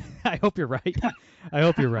 I mean, I hope you're right. I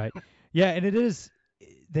hope you're right. Yeah, and it is.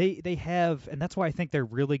 They have, and that's why I think they're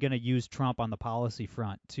really going to use Trump on the policy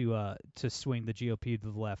front to swing the GOP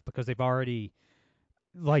to the left, because they've already,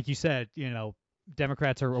 like you said, you know,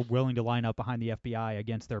 Democrats are willing to line up behind the FBI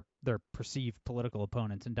against their perceived political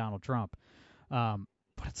opponents in Donald Trump. But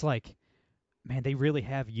it's like, man,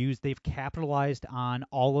 they've capitalized on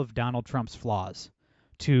all of Donald Trump's flaws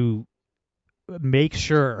to make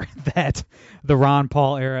sure that the Ron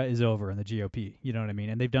Paul era is over in the GOP. You know what I mean?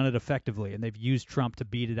 And they've done it effectively, and they've used Trump to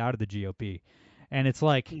beat it out of the GOP. And it's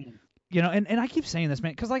like, you know, and I keep saying this,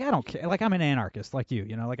 man, because like I don't care. Like I'm an anarchist, like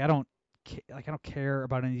you know, like I don't care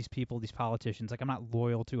about any of these people, these politicians. Like I'm not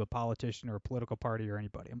loyal to a politician or a political party or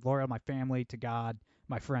anybody. I'm loyal to my family, to God,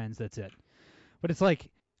 my friends. That's it. But it's like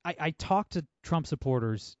I talk to Trump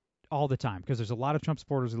supporters all the time, because there's a lot of Trump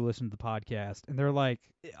supporters who listen to the podcast, and they're like,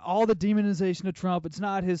 all the demonization of Trump, it's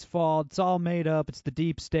not his fault, it's all made up, it's the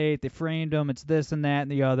deep state, they framed him, it's this and that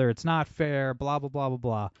and the other, it's not fair, blah, blah, blah, blah,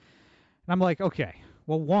 blah. And I'm like, okay,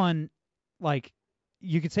 well, one, like,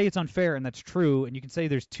 you could say it's unfair, and that's true, and you can say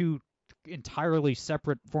there's two entirely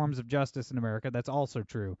separate forms of justice in America, that's also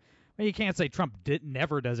true. But you can't say Trump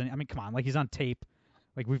never does any. I mean, come on, like, he's on tape.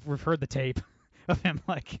 Like, we've heard the tape of him,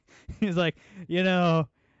 like, he's like, you know,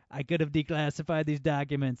 I could have declassified these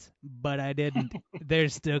documents, but I didn't. They're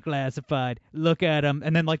still classified. Look at them.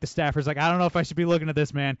 And then, like, the staffer's like, I don't know if I should be looking at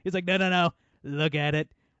this, man. He's like, no. Look at it.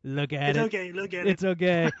 Look at it. It's okay. Look at it. It's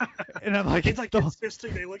okay. And I'm like, it's like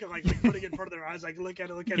insisting. They look at like putting it in front of their eyes. Like, look at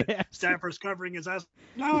it. Look at it. Staffer's covering his eyes.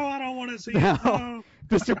 No, I don't want to see it. No.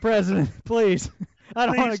 Mr. President, please. I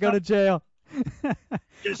don't want to go to jail.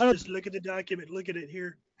 Just look at the document. Look at it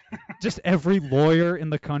here. Just every lawyer in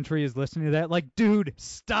the country is listening to that. Like, dude,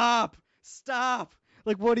 stop.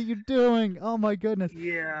 Like, what are you doing? Oh my goodness.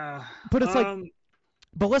 Yeah. But it's like,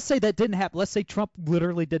 but let's say that didn't happen. Let's say Trump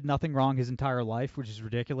literally did nothing wrong his entire life, which is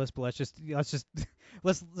ridiculous. But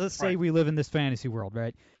let's say we live in this fantasy world,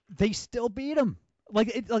 right? They still beat him.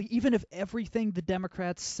 Like even if everything the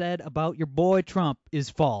Democrats said about your boy Trump is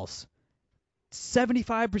false,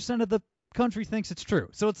 75% of the country thinks it's true.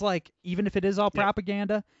 So it's like, even if it is all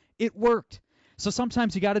propaganda, it worked. So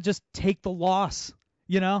sometimes you got to just take the loss,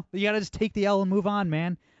 you know? You got to just take the L and move on,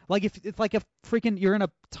 man. Like if freaking you're in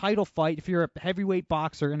a title fight, if you're a heavyweight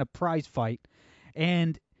boxer in a prize fight,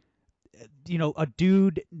 and you know a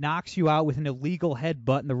dude knocks you out with an illegal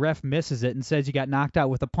headbutt and the ref misses it and says you got knocked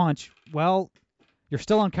out with a punch, well, you're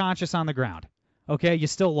still unconscious on the ground. Okay, you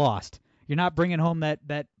still lost. You're not bringing home that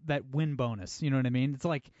win bonus. You know what I mean? It's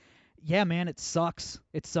like, yeah, man, it sucks.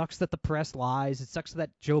 It sucks that the press lies. It sucks that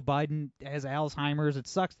Joe Biden has Alzheimer's. It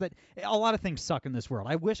sucks that a lot of things suck in this world.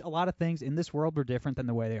 I wish a lot of things in this world were different than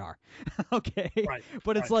the way they are. Okay? Right.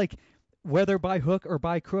 But it's like, whether by hook or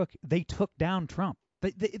by crook, they took down Trump.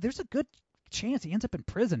 There's a good chance he ends up in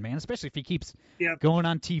prison, man, especially if he keeps going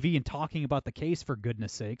on TV and talking about the case, for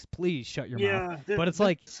goodness sakes. Please shut your mouth. But it's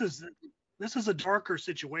like... This is a darker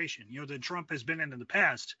situation, you know, that Trump has been in the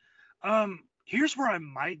past. Here's where I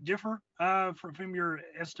might differ from your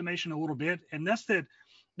estimation a little bit, and that's that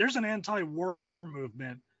there's an anti-war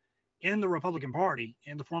movement in the Republican Party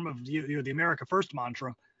in the form of the America First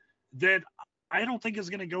mantra that I don't think is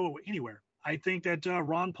going to go anywhere. I think that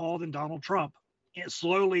Ron Paul and Donald Trump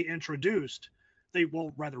slowly reintroduced the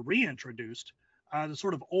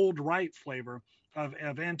sort of old right flavor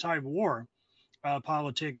of anti-war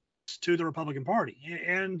politics to the Republican Party.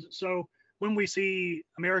 And so when we see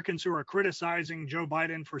Americans who are criticizing Joe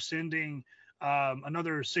Biden for sending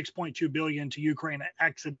another $6.2 billion to Ukraine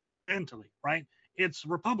accidentally, right? It's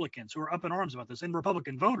Republicans who are up in arms about this, and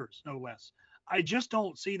Republican voters, no less. I just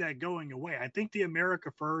don't see that going away. I think the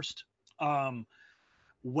America First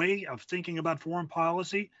way of thinking about foreign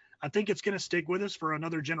policy, I think it's going to stick with us for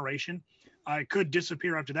another generation. It could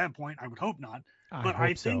disappear after that point. I would hope not. But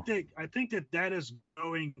I think that is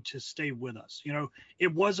going to stay with us. You know,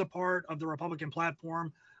 it was a part of the Republican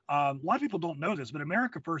platform. A lot of people don't know this, but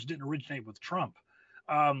America First didn't originate with Trump.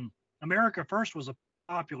 America First was a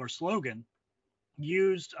popular slogan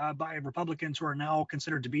used by Republicans who are now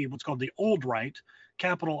considered to be what's called the old right,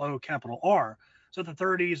 capital O, capital R. So the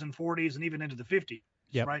 30s and 40s and even into the 50s,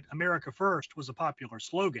 right? America First was a popular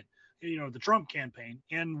slogan. You know, the Trump campaign,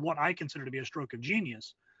 and what I consider to be a stroke of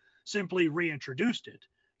genius, simply reintroduced it,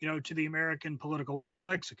 you know, to the American political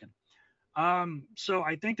lexicon. So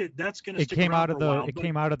I think that's going to stick around for a while. It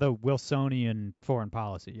came out of the Wilsonian foreign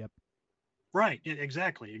policy. Yep. Right.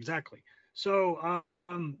 Exactly. So,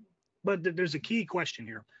 but there's a key question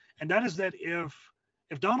here, and that is that if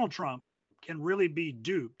Donald Trump can really be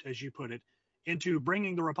duped, as you put it, into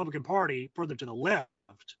bringing the Republican Party further to the left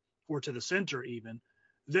or to the center even,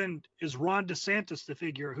 then is Ron DeSantis the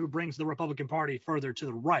figure who brings the Republican Party further to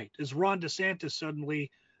the right? Is Ron DeSantis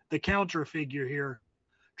suddenly the counter figure here,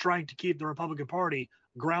 trying to keep the Republican Party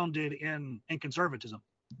grounded in conservatism?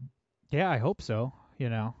 Yeah, I hope so. You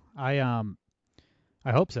know, I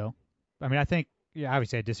hope so. I mean, I think, yeah,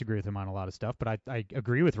 obviously I disagree with him on a lot of stuff, but I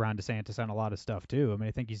agree with Ron DeSantis on a lot of stuff too. I mean,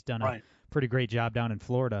 I think he's done a pretty great job down in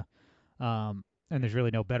Florida. And there's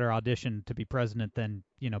really no better audition to be president than,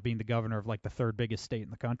 you know, being the governor of like the third biggest state in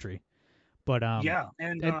the country. But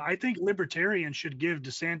I think libertarians should give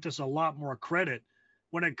DeSantis a lot more credit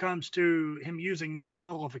when it comes to him using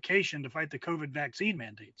nullification to fight the COVID vaccine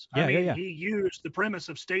mandates. He used the premise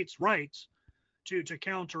of states' rights to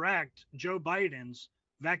counteract Joe Biden's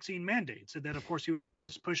vaccine mandates, and then of course he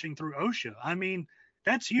was pushing through OSHA. I mean,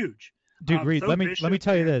 that's huge. Dude, Reed, let me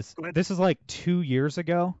tell you this. This is like 2 years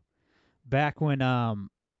ago, back when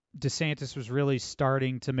DeSantis was really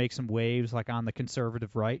starting to make some waves, like on the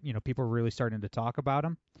conservative right. You know, people were really starting to talk about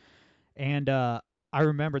him. And I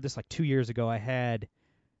remember this like 2 years ago. I had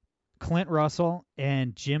Clint Russell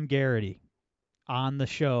and Jim Garrity on the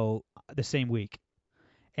show the same week,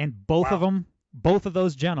 and both of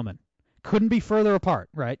those gentlemen couldn't be further apart,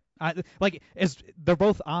 right? They're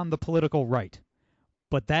both on the political right,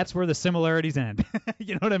 but that's where the similarities end.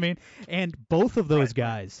 You know what I mean? And both of those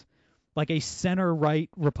guys, like a center-right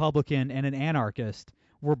Republican and an anarchist,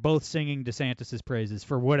 were both singing DeSantis' praises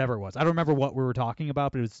for whatever it was. I don't remember what we were talking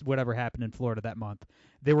about, but it was whatever happened in Florida that month.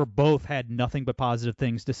 They were both had nothing but positive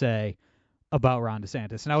things to say about Ron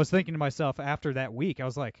DeSantis. And I was thinking to myself after that week, I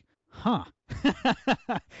was like, huh.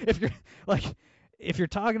 If you're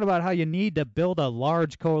talking about how you need to build a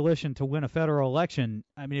large coalition to win a federal election,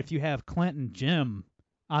 I mean, if you have Clint and Jim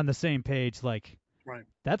on the same page, like,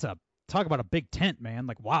 that's talk about a big tent, man.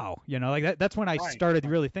 Like, wow, you know, like that's when I started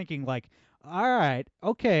really thinking, like, all right,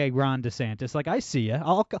 okay, Ron DeSantis, like, I see you.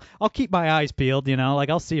 I'll keep my eyes peeled, you know,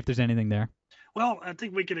 like, I'll see if there's anything there. Well, I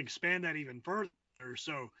think we could expand that even further.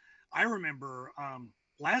 So I remember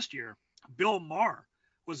last year, Bill Maher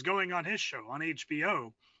was going on his show on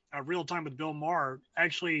HBO, Real Time with Bill Maher,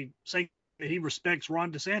 actually saying that he respects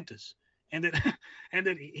Ron DeSantis, and that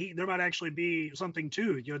there might actually be something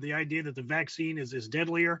to, you know, the idea that the vaccine is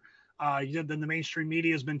deadlier than the mainstream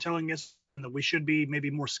media has been telling us, and that we should be maybe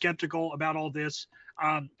more skeptical about all this.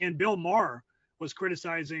 And Bill Maher was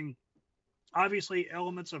criticizing, obviously,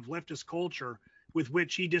 elements of leftist culture with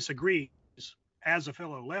which he disagrees as a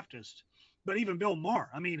fellow leftist. But even Bill Maher,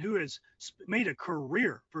 I mean, who has made a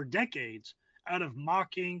career for decades out of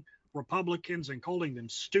mocking Republicans and calling them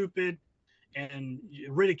stupid and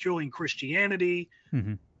ridiculing Christianity.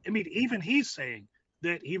 Mm-hmm. I mean, even he's saying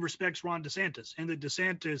that he respects Ron DeSantis and that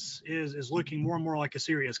DeSantis is looking more and more like a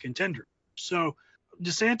serious contender. So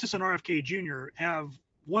DeSantis and RFK Jr. have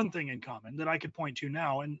one thing in common that I could point to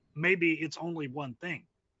now, and maybe it's only one thing,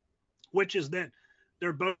 which is that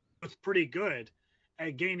they're both pretty good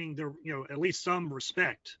at gaining their, you know, at least some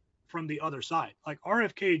respect from the other side. Like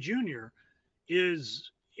RFK Jr.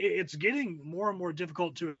 it's getting more and more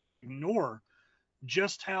difficult to ignore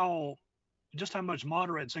just how much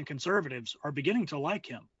moderates and conservatives are beginning to like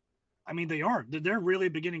him. I mean, they're really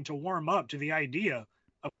beginning to warm up to the idea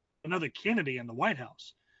of another Kennedy in the White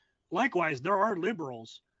House. Likewise, there are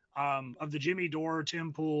liberals of the Jimmy Dore,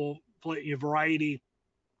 Tim Pool variety,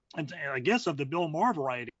 and I guess of the Bill Maher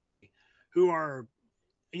variety, who are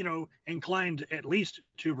inclined at least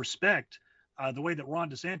to respect the way that Ron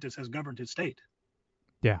DeSantis has governed his state.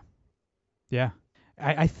 Yeah. Yeah.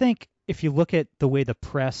 I think if you look at the way the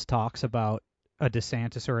press talks about a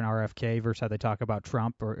DeSantis or an RFK versus how they talk about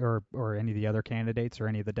Trump or any of the other candidates or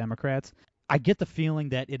any of the Democrats, I get the feeling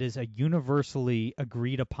that it is a universally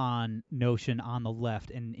agreed upon notion on the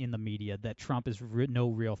left and in the media that Trump is no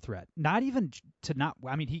real threat. Not even to not.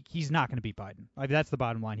 I mean, he's not going to beat Biden. Like, that's the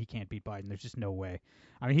bottom line. He can't beat Biden. There's just no way.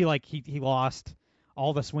 I mean, he lost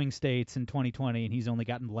all the swing states in 2020, and he's only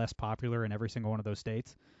gotten less popular in every single one of those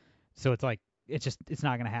states. So it's like it's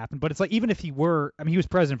not going to happen. But it's like, even if he were, I mean, he was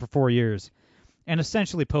president for 4 years and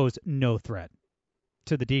essentially posed no threat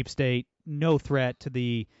to the deep state, no threat to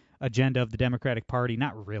the agenda of the Democratic Party.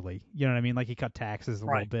 Not really. You know what I mean? Like, he cut taxes a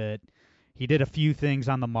little bit. He did a few things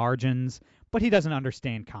on the margins, but he doesn't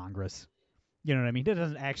understand Congress. You know what I mean? He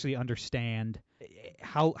doesn't actually understand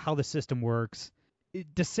how the system works.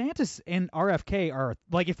 DeSantis and RFK are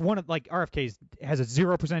like, if one of RFK has a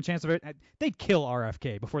 0% chance of it, they'd kill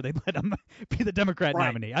RFK before they let him be the Democrat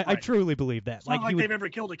nominee. I truly believe that. It's not like they've ever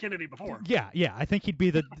killed a Kennedy before. Yeah. I think he'd be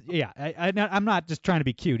the I'm not just trying to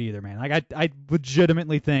be cute either, man. Like, I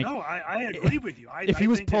legitimately think. No, I agree with you. If he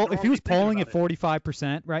was polling at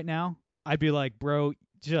 45% right now, I'd be like, bro,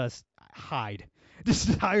 just hide,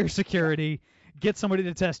 just hire security. Get somebody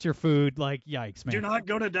to test your food. Like, yikes, man. Do not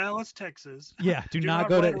go to Dallas, Texas. Yeah, do not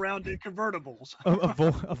go run around in convertibles.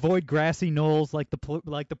 Avoid grassy knolls like the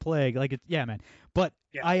plague. Like, yeah, man. But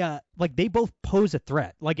they both pose a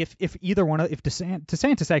threat. Like, if either one if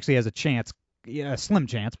DeSantis actually has a chance, a slim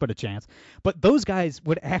chance, but a chance. But those guys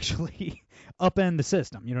would actually upend the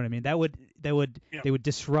system. You know what I mean? They would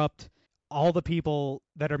disrupt all the people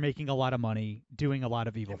that are making a lot of money doing a lot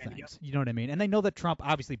of evil things. Yep. You know what I mean? And they know that Trump,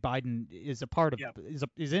 obviously Biden is a part of,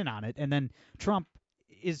 is in on it. And then Trump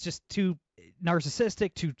is just too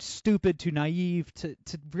narcissistic, too stupid, too naive to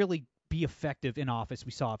really be effective in office.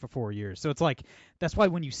 We saw it for 4 years. So it's like, that's why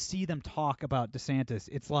when you see them talk about DeSantis,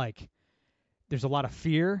 it's like there's a lot of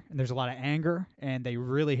fear and there's a lot of anger, and they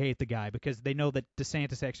really hate the guy because they know that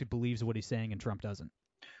DeSantis actually believes what he's saying and Trump doesn't.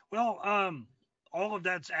 Well, all of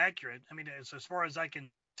that's accurate. I mean, as far as I can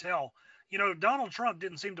tell, Donald Trump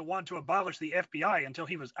didn't seem to want to abolish the FBI until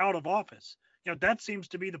he was out of office. That seems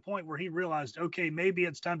to be the point where he realized, okay, maybe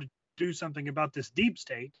it's time to do something about this deep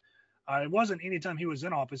state. It wasn't any time he was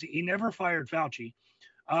in office. He never fired Fauci.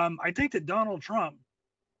 I think that Donald Trump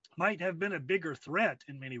might have been a bigger threat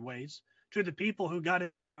in many ways to the people who got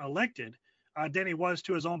elected than he was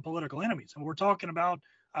to his own political enemies. And we're talking about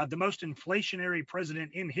the most inflationary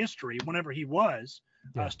president in history, whenever he was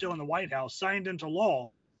still in the White House, signed into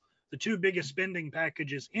law the two biggest spending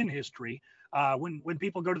packages in history. When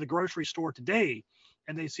people go to the grocery store today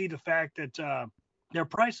and they see the fact that their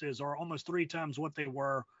prices are almost 3 times what they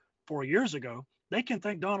were 4 years ago, they can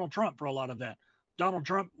thank Donald Trump for a lot of that. Donald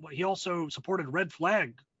Trump, he also supported red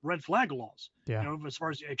flag laws, as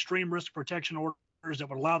far as extreme risk protection orders that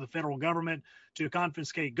would allow the federal government to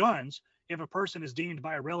confiscate guns if a person is deemed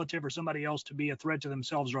by a relative or somebody else to be a threat to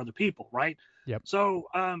themselves or other people, right? Yep. So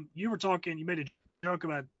you made a joke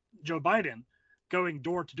about Joe Biden going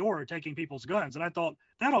door to door taking people's guns, and I thought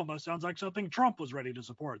that almost sounds like something Trump was ready to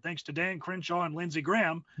support, thanks to Dan Crenshaw and Lindsey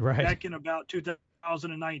Graham back in about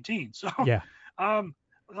 2019. So,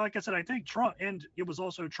 like I said, I think Trump, and it was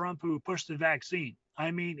also Trump who pushed the vaccine.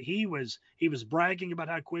 I mean, he was bragging about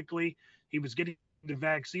how quickly he was getting the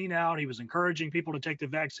vaccine out. He was encouraging people to take the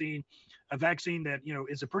vaccine, a vaccine that,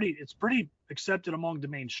 is it's pretty accepted among the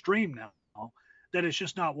mainstream now, that it's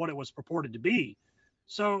just not what it was purported to be.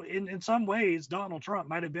 So in some ways, Donald Trump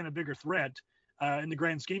might have been a bigger threat in the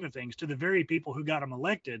grand scheme of things to the very people who got him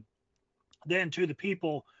elected than to the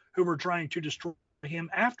people who were trying to destroy him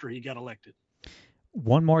after he got elected.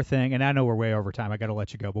 One more thing, and I know we're way over time. I got to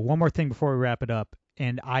let you go. But one more thing before we wrap it up,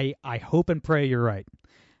 and I hope and pray you're right,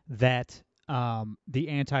 that the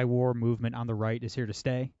anti-war movement on the right is here to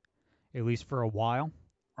stay, at least for a while.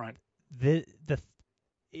 Right. It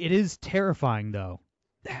is terrifying, though.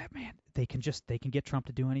 Man, they can get Trump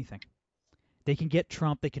to do anything. They can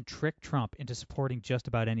trick Trump into supporting just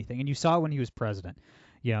about anything. And you saw when he was president.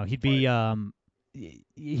 He'd be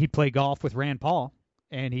he'd play golf with Rand Paul,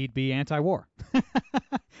 and he'd be anti-war.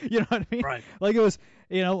 You know what I mean? Right. Like, it was,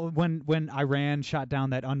 when Iran shot down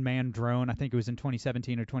that unmanned drone, I think it was in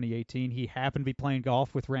 2017 or 2018, he happened to be playing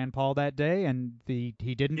golf with Rand Paul that day, and he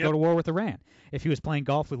didn't go to war with Iran. If he was playing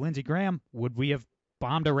golf with Lindsey Graham, would we have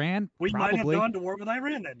bombed Iran? We Probably. might have gone to war with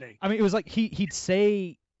Iran that day. I mean, it was like he'd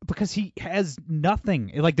say, because he has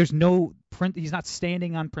nothing. Like, there's no print. He's not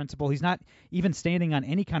standing on principle. He's not even standing on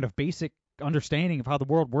any kind of basic understanding of how the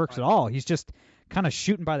world works at all. He's just kind of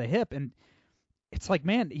shooting by the hip, and it's like,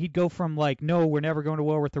 man, he'd go from like, no, we're never going to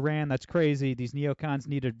war with Iran, that's crazy, these neocons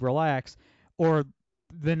need to relax, or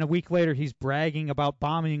then a week later he's bragging about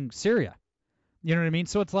bombing Syria. You know what I mean?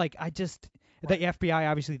 So it's like, the FBI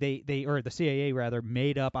obviously or the CIA rather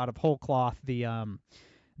made up out of whole cloth the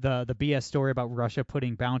BS story about Russia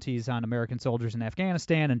putting bounties on American soldiers in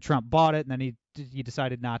Afghanistan, and Trump bought it, and then he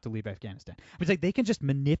decided not to leave Afghanistan. It's like they can just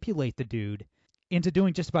manipulate the dude into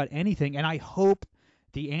doing just about anything, and I hope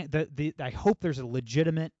I hope there's a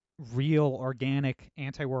legitimate, real, organic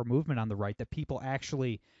anti-war movement on the right that people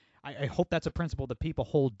actually. I hope that's a principle that people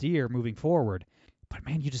hold dear moving forward. But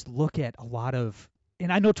man, you just look at a lot of.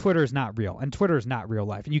 And I know Twitter is not real, and Twitter is not real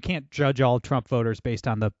life, and you can't judge all Trump voters based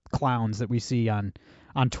on the clowns that we see on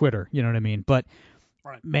Twitter. You know what I mean? But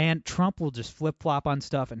right. Man, Trump will just flip-flop on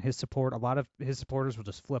stuff, and a lot of his supporters will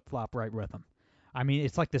just flip-flop right with him. I mean,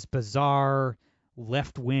 it's like this bizarre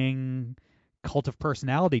left-wing cult of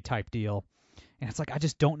personality type deal, and it's like I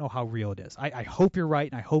just don't know how real it is. I hope you're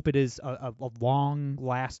right, and I hope it is a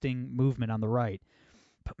long-lasting movement on the right.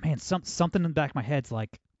 But man, something in the back of my head's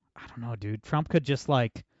like, I don't know, dude. Trump could just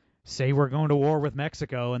like say we're going to war with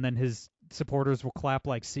Mexico, and then his supporters will clap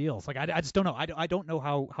like seals. Like I just don't know. I don't know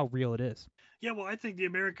how real it is. Yeah, well, I think the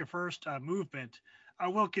America First movement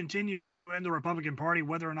will continue in the Republican Party,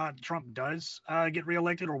 whether or not Trump does get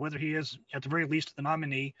reelected, or whether he is at the very least the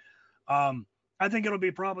nominee. I think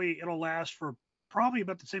it'll last for probably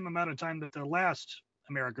about the same amount of time that the last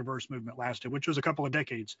America First movement lasted, which was a couple of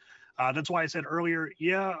decades. That's why I said earlier,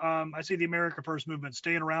 I see the America First movement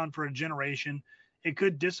staying around for a generation. It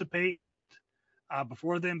could dissipate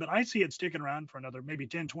before then, but I see it sticking around for another maybe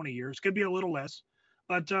 10, 20 years. Could be a little less,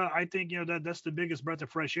 but I think that's the biggest breath of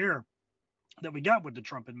fresh air that we got with the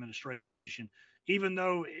Trump administration. Even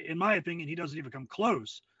though, in my opinion, he doesn't even come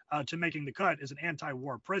close to making the cut as an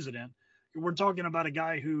anti-war president. We're talking about a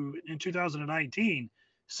guy who, in 2019,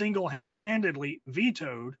 single-handedly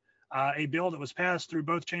vetoed a bill that was passed through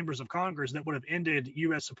both chambers of Congress that would have ended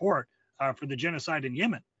U.S. support for the genocide in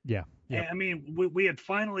Yemen. Yeah. I mean, we had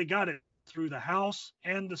finally got it through the House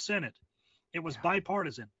and the Senate. It was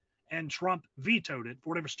bipartisan, and Trump vetoed it for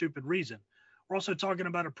whatever stupid reason. We're also talking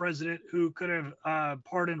about a president who could have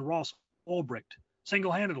pardoned Ross Ulbricht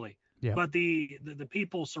single-handedly. Yeah. But the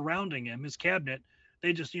people surrounding him, his cabinet,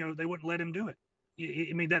 they just, they wouldn't let him do it.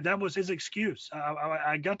 I mean, that was his excuse.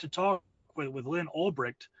 I got to talk with Lynn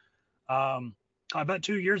Ulbricht about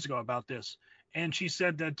 2 years ago about this. And she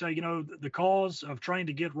said that, the cause of trying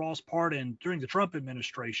to get Ross pardoned during the Trump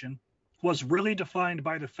administration was really defined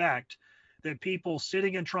by the fact that people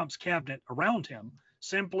sitting in Trump's cabinet around him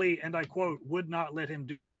simply, and I quote, would not let him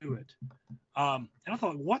do it. And I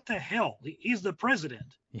thought, what the hell? He's the president.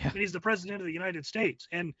 Yeah. I mean, he's the president of the United States.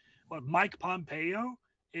 And Mike Pompeo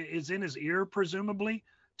is in his ear, presumably,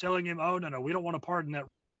 telling him, oh, no, we don't want to pardon that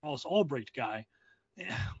Ross Ulbricht guy.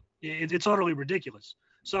 It's utterly ridiculous.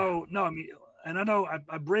 So, no, I mean, and I know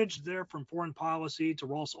I bridged there from foreign policy to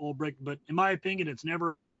Ross Ulbricht, but in my opinion, it's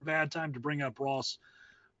never a bad time to bring up Ross.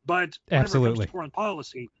 But whenever it comes to foreign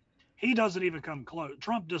policy, he doesn't even come close.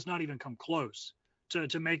 Trump does not even come close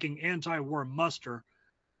to making anti-war muster.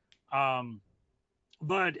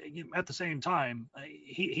 But at the same time,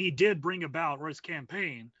 he did bring about, or his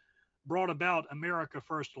campaign brought about, America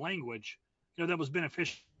First language, that was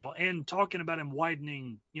beneficial. And talking about him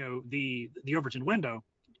widening, the Overton window,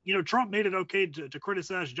 Trump made it okay to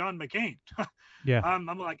criticize John McCain. Yeah. I'm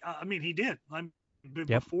like, I mean, he did.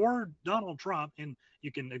 Before Donald Trump, and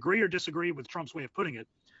you can agree or disagree with Trump's way of putting it,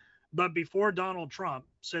 but before Donald Trump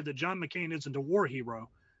said that John McCain isn't a war hero,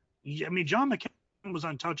 I mean, John McCain was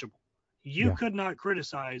untouchable. You could not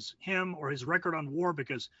criticize him or his record on war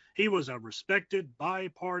because he was a respected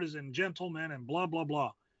bipartisan gentleman and blah, blah,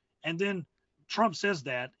 blah. And then Trump says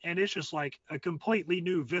that, and it's just like a completely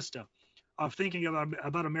new vista of thinking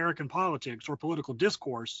about American politics or political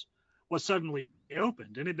discourse was suddenly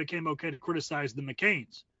opened, and it became okay to criticize the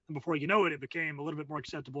McCains. And before you know it, it became a little bit more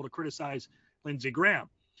acceptable to criticize Lindsey Graham.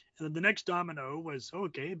 And then the next domino was,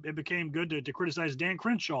 okay, it became good to criticize Dan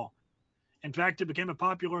Crenshaw. In fact, it became a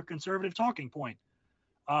popular conservative talking point.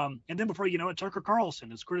 And then before you know it, Tucker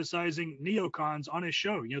Carlson is criticizing neocons on his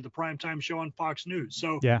show, the primetime show on Fox News.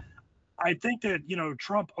 So I think that,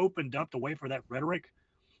 Trump opened up the way for that rhetoric.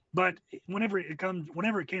 But whenever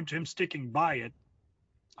it came to him sticking by it,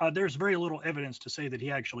 there's very little evidence to say that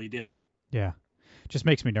he actually did. Yeah. Just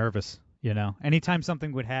makes me nervous, Anytime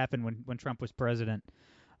something would happen when Trump was president,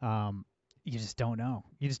 you just don't know.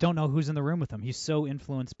 You just don't know who's in the room with him. He's so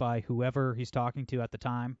influenced by whoever he's talking to at the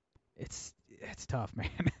time. it's tough, man.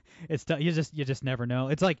 It's tough. You just never know.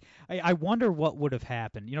 It's like I wonder what would have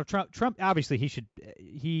happened. You know, Trump obviously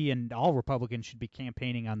he and all Republicans should be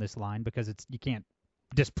campaigning on this line because you can't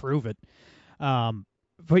disprove it.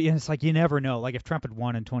 But it's like you never know. Like if Trump had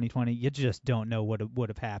won in 2020, you just don't know what would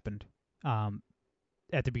have happened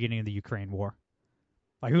at the beginning of the Ukraine war.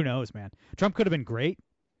 Like who knows, man? Trump could have been great.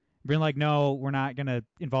 Being like, no, we're not going to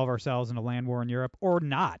involve ourselves in a land war in Europe, or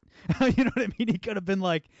not. You know what I mean? He could have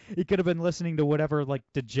been listening to whatever like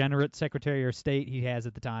degenerate Secretary of State he has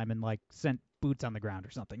at the time and like sent boots on the ground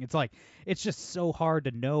or something. It's like it's just so hard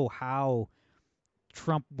to know how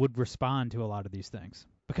Trump would respond to a lot of these things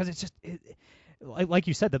because it's just like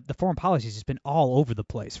you said, the foreign policy has just been all over the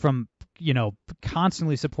place from, you know,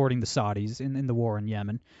 constantly supporting the Saudis in the war in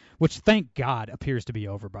Yemen, which thank God appears to be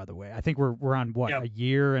over, by the way. I think we're on a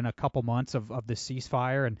year and a couple months of this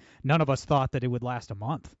ceasefire, and none of us thought that it would last a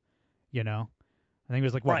month, you know. I think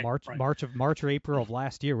it was like March or April of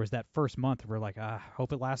last year was that first month. We're like,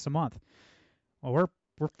 hope it lasts a month. Well,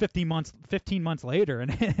 we're 15 months later,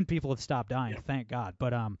 and people have stopped dying, thank God.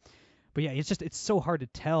 But yeah, it's so hard to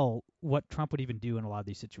tell what Trump would even do in a lot of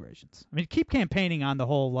these situations. I mean, keep campaigning on the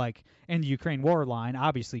whole like end the Ukraine war line,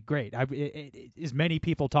 obviously great. As many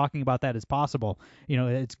people talking about that as possible, you know,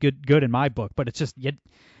 it's good in my book. But it's just,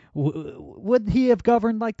 would he have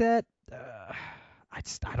governed like that?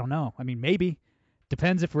 I don't know. I mean, maybe.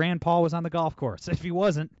 Depends if Rand Paul was on the golf course. If he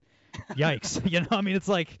wasn't, yikes. You know, I mean, it's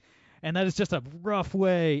like, and that is just a rough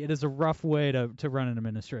way. It is a rough way to run an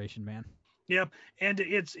administration, man. Yep, and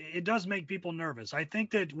it does make people nervous. I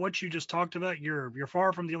think that what you just talked about, you're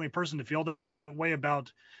far from the only person to feel that way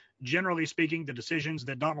about, generally speaking, the decisions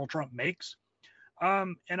that Donald Trump makes.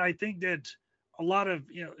 And I think that a lot of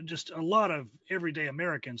everyday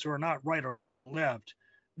Americans who are not right or left,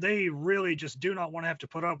 they really just do not want to have to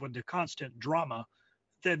put up with the constant drama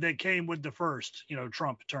that came with the first,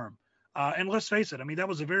 Trump term. And let's face it, I mean, that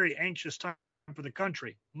was a very anxious time for the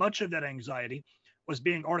country. Much of that anxiety was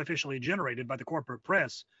being artificially generated by the corporate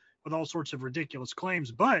press with all sorts of ridiculous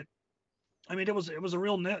claims. But I mean, it was a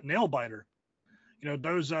real nail biter. You know,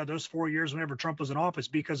 those 4 years whenever Trump was in office,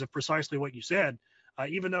 because of precisely what you said.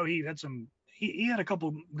 Even though he had he had a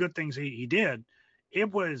couple good things he did,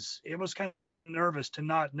 it was kind of nervous to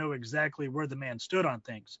not know exactly where the man stood on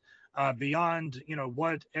things beyond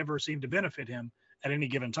whatever seemed to benefit him at any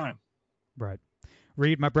given time. Right.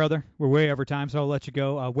 Reed, my brother, we're way over time, so I'll let you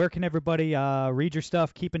go. Where can everybody read your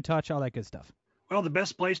stuff, keep in touch, all that good stuff? Well, the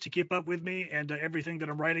best place to keep up with me and everything that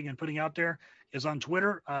I'm writing and putting out there is on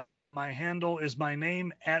Twitter. My handle is my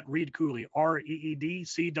name, @Reed Cooley,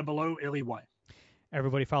 ReedCooley.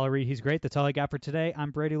 Everybody follow Reed. He's great. That's all I got for today.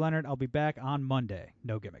 I'm Brady Leonard. I'll be back on Monday.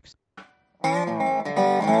 No gimmicks.